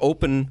more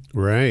open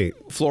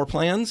floor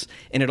plans,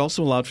 and it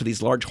also allowed for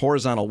these large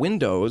horizontal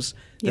windows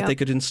that they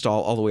could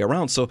install all the way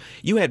around. So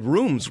you had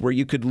rooms where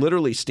you could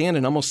literally stand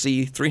and almost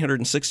see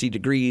 360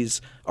 degrees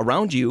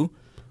around you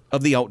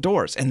of the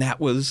outdoors, and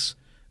that was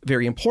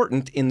very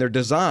important in their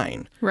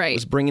design. Right.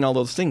 Was bringing all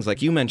those things,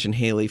 like you mentioned,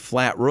 Haley,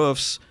 flat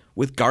roofs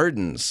with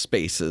garden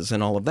spaces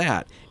and all of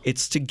that.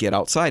 It's to get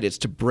outside. It's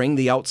to bring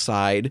the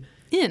outside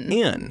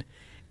in.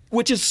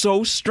 Which is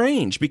so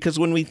strange, because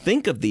when we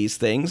think of these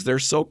things, they're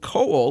so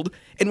cold.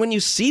 And when you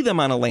see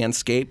them on a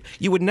landscape,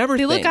 you would never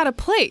think... They look out of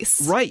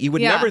place. Right. You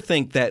would never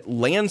think that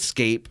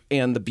landscape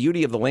and the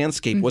beauty of the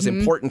landscape was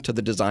important to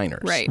the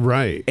designers.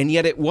 Right. And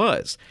yet it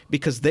was,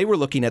 because they were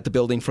looking at the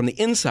building from the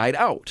inside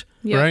out.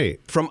 Yep. Right.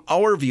 From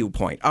our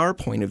viewpoint, our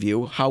point of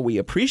view, how we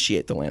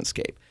appreciate the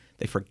landscape.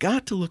 They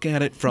forgot to look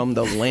at it from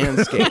the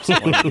landscape's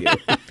point of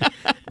view.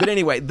 But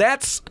anyway,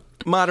 that's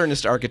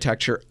modernist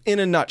architecture in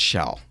a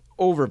nutshell.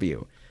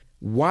 Overview.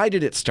 Why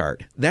did it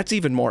start? That's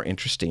even more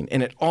interesting.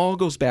 And it all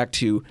goes back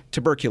to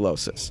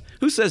tuberculosis.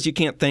 Who says you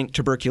can't thank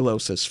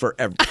tuberculosis for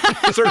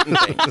certain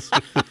things?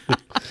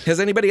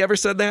 Has anybody ever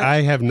said that?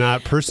 I have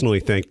not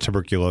personally thanked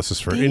tuberculosis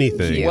for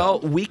anything.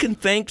 Well, we can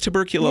thank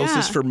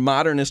tuberculosis for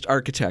modernist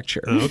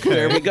architecture. Okay.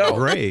 There we go.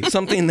 Great.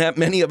 Something that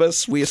many of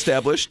us, we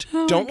established,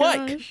 don't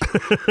like.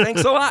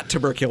 Thanks a lot,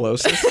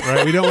 tuberculosis.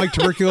 Right, we don't like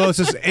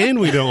tuberculosis, and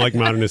we don't like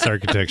modernist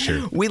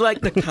architecture. We like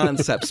the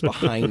concepts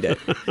behind it.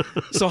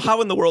 So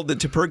how in the world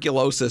did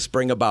tuberculosis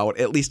bring about,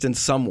 at least in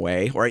some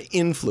way, or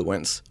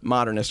influence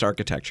modernist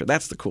architecture?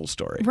 That's the cool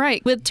story.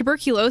 Right. With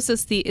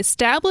tuberculosis, the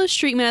established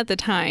treatment at the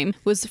time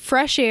was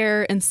fresh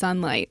air and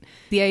sunlight.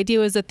 The idea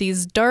was that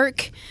these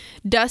dark,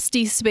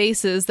 dusty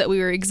spaces that we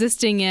were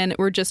existing in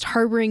were just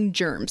harboring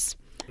germs.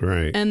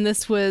 Right. And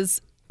this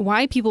was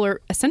why people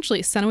are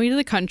essentially sent away to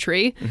the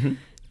country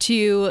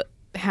to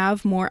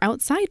have more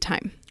outside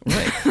time.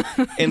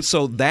 Right. And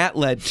so that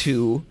led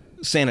to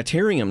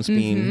sanitariums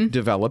being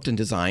developed and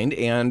designed,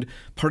 and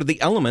part of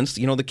the elements,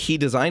 the key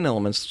design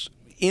elements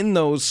in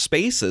those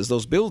spaces,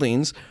 those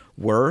buildings,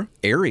 were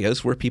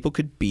areas where people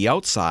could be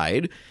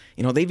outside.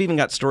 They've even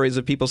got stories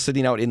of people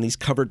sitting out in these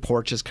covered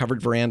porches,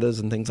 covered verandas,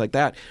 and things like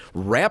that,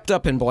 wrapped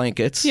up in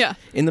blankets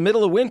in the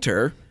middle of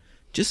winter,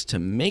 just to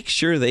make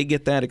sure they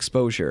get that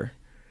exposure.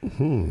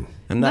 I'm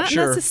not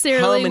sure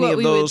necessarily how many what of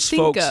we would those think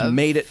folks of.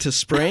 made it to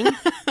spring,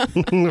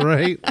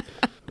 Right.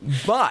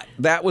 but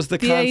that was the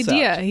The concept.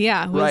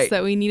 idea, was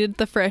that we needed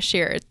the fresh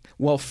air.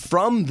 Well,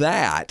 from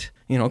that,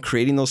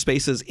 creating those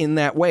spaces in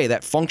that way,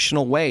 that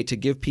functional way to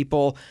give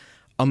people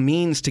a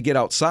means to get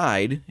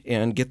outside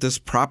and get this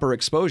proper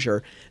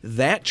exposure,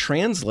 that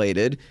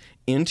translated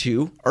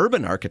into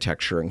urban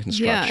architecture and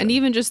construction. Yeah, and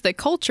even just the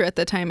culture at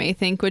the time, I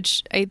think,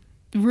 which I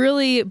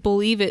really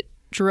believe it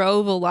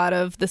drove a lot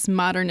of this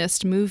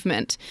modernist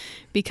movement,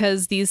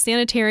 because these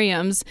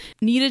sanitariums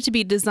needed to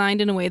be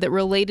designed in a way that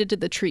related to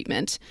the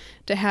treatment,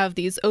 to have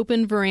these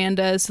open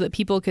verandas so that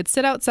people could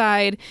sit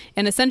outside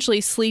and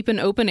essentially sleep in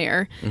open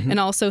air and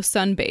also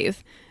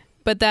sunbathe.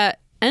 But that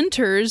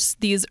enters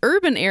these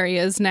urban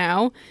areas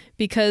now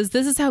because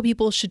this is how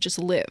people should just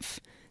live.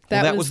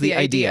 That was the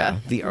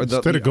idea.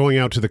 Instead of going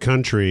out to the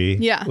country,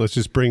 let's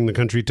just bring the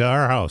country to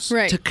our house.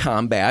 Right. To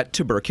combat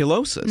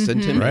tuberculosis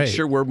and to make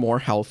sure we're more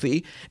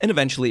healthy. And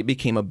eventually it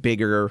became a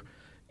bigger,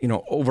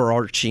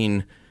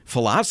 overarching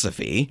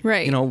philosophy.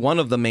 Right. One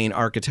of the main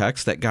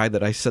architects, that guy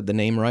that I said the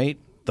name right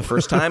the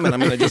first time, and I'm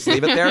going to just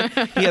leave it there.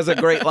 He has a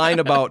great line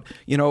about,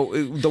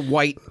 the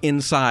white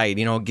inside,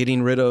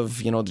 getting rid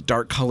of, the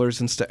dark colors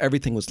and stuff.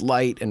 Everything was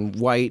light and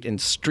white and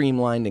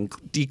streamlined and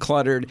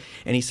decluttered.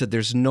 And he said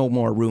there's no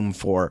more room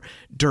for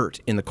dirt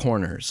in the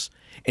corners.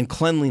 And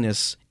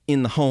cleanliness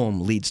in the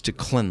home leads to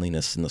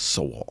cleanliness in the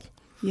soul.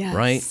 Yes.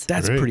 Right?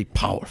 That's pretty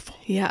powerful.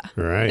 Yeah.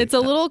 Right. It's a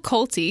little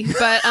culty,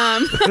 but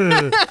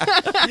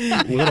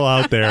a little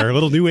out there, a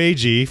little new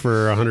agey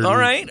for 100. All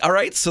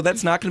right. So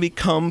that's not going to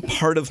become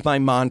part of my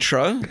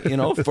mantra,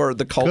 for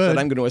the cult that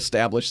I'm going to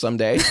establish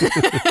someday.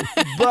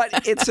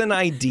 But it's an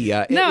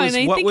idea. and I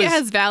think it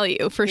has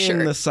value for sure.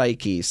 In the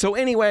psyche. So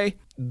anyway,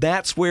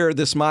 that's where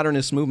this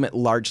modernist movement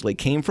largely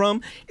came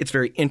from. It's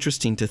very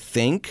interesting to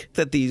think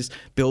that these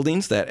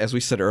buildings that, as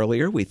we said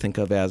earlier, we think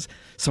of as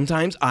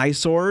sometimes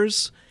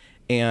eyesores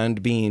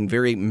and being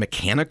very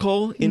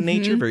mechanical in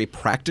nature, very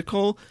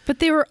practical. But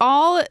they were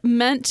all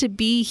meant to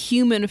be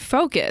human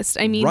focused.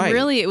 I mean,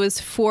 really, it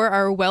was for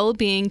our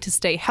well-being, to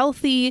stay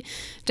healthy,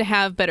 to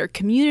have better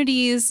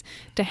communities,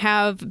 to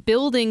have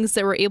buildings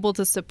that were able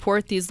to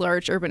support these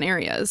large urban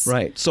areas.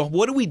 Right. So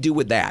what do we do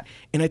with that?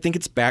 And I think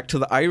it's back to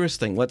the iris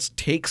thing. Let's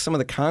take some of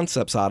the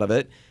concepts out of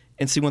it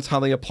and see how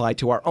they apply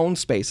to our own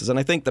spaces. And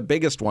I think the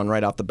biggest one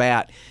right off the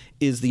bat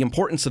is the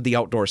importance of the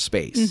outdoor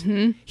space.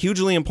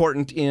 Hugely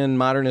important in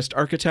modernist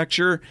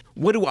architecture.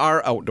 What do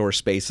our outdoor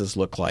spaces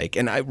look like?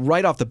 And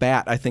right off the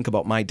bat, I think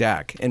about my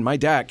deck. And my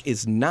deck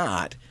is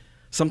not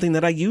something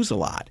that I use a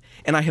lot.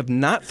 And I have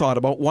not thought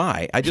about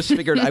why. I just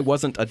figured I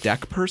wasn't a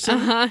deck person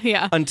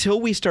until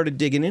we started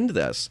digging into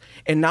this.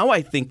 And now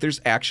I think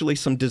there's actually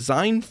some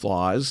design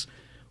flaws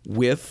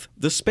with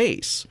the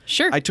space.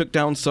 Sure. I took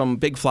down some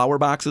big flower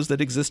boxes that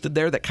existed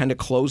there that kind of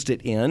closed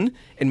it in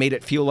and made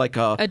it feel like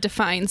a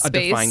defined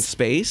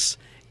space.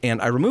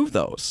 And I removed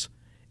those.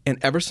 And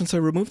ever since I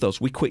removed those,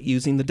 we quit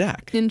using the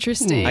deck.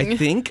 Interesting. I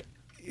think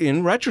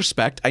in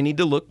retrospect, I need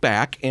to look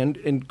back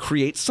and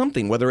create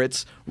something, whether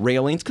it's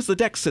railings, because the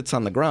deck sits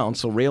on the ground,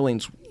 so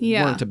railings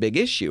weren't a big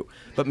issue.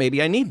 But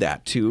maybe I need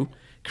that to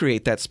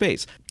create that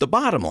space. The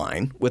bottom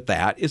line with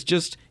that is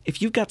just,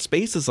 if you've got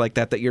spaces like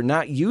that you're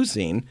not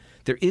using,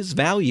 there is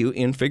value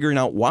in figuring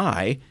out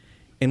why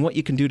and what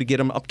you can do to get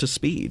them up to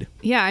speed.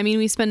 Yeah, I mean,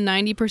 we spend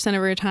 90%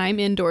 of our time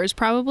indoors,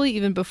 probably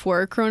even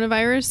before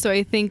coronavirus. So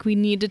I think we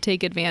need to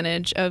take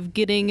advantage of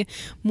getting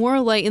more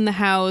light in the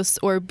house,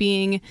 or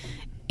being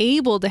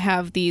able to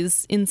have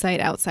these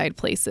inside-outside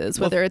places,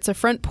 whether it's a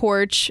front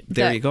porch.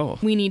 There you go.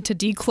 We need to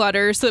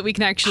declutter so that we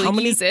can actually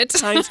use it.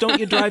 How many times don't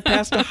you drive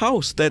past a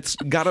house that's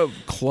got a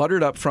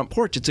cluttered up front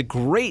porch? It's a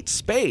great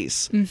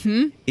space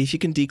if you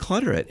can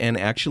declutter it and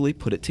actually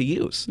put it to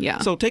use. Yeah.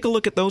 So take a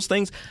look at those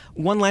things.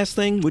 One last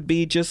thing would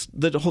be just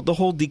the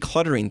whole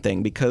decluttering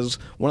thing, because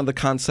one of the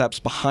concepts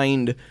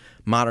behind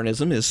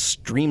modernism is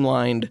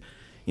streamlined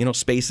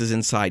spaces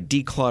inside,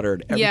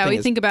 decluttered. Yeah, we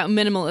think about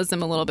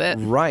minimalism a little bit.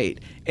 Right.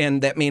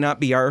 And that may not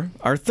be our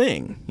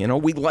thing.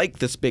 We like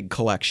this big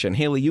collection.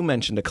 Haley, you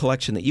mentioned a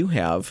collection that you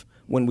have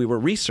when we were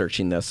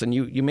researching this, and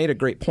you made a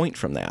great point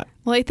from that.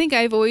 Well, I think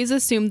I've always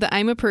assumed that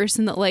I'm a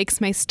person that likes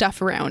my stuff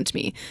around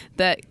me,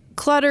 that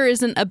clutter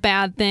isn't a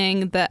bad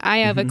thing, that I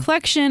have a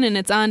collection and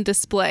it's on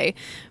display.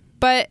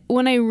 But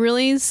when I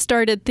really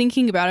started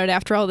thinking about it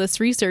after all this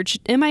research,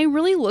 am I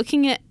really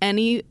looking at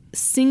any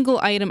single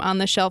item on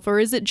the shelf, or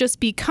is it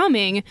just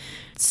becoming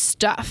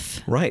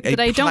stuff that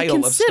I don't pile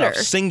consider? Of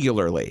stuff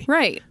singularly.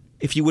 Right.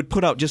 If you would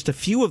put out just a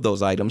few of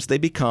those items, they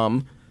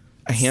become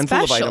a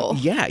handful of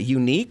items. Yeah,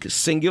 unique,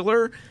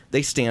 singular,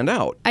 they stand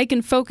out. I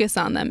can focus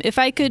on them. If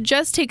I could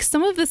just take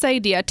some of this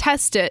idea,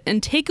 test it,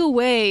 and take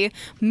away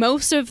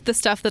most of the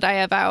stuff that I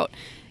have out,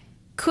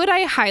 could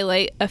I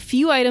highlight a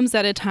few items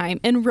at a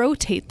time and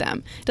rotate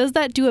them? Does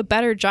that do a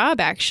better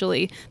job,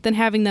 actually, than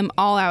having them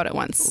all out at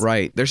once?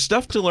 Right. There's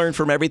stuff to learn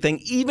from everything,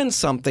 even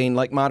something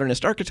like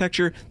modernist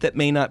architecture that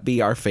may not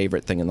be our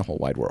favorite thing in the whole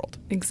wide world.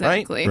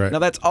 Exactly. Right? Now,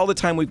 that's all the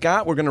time we've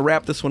got. We're going to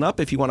wrap this one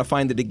up. If you want to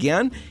find it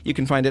again, you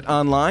can find it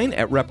online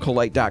at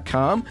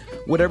repcolite.com.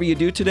 Whatever you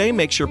do today,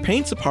 make sure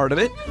paint's a part of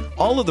it.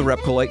 All of the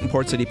Repcolite and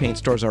Port City paint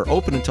stores are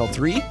open until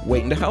 3,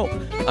 waiting to help.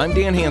 I'm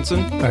Dan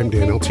Hansen. I'm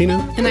Dan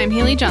Altina. And I'm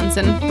Haley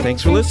Johnson.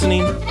 Thanks for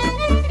listening.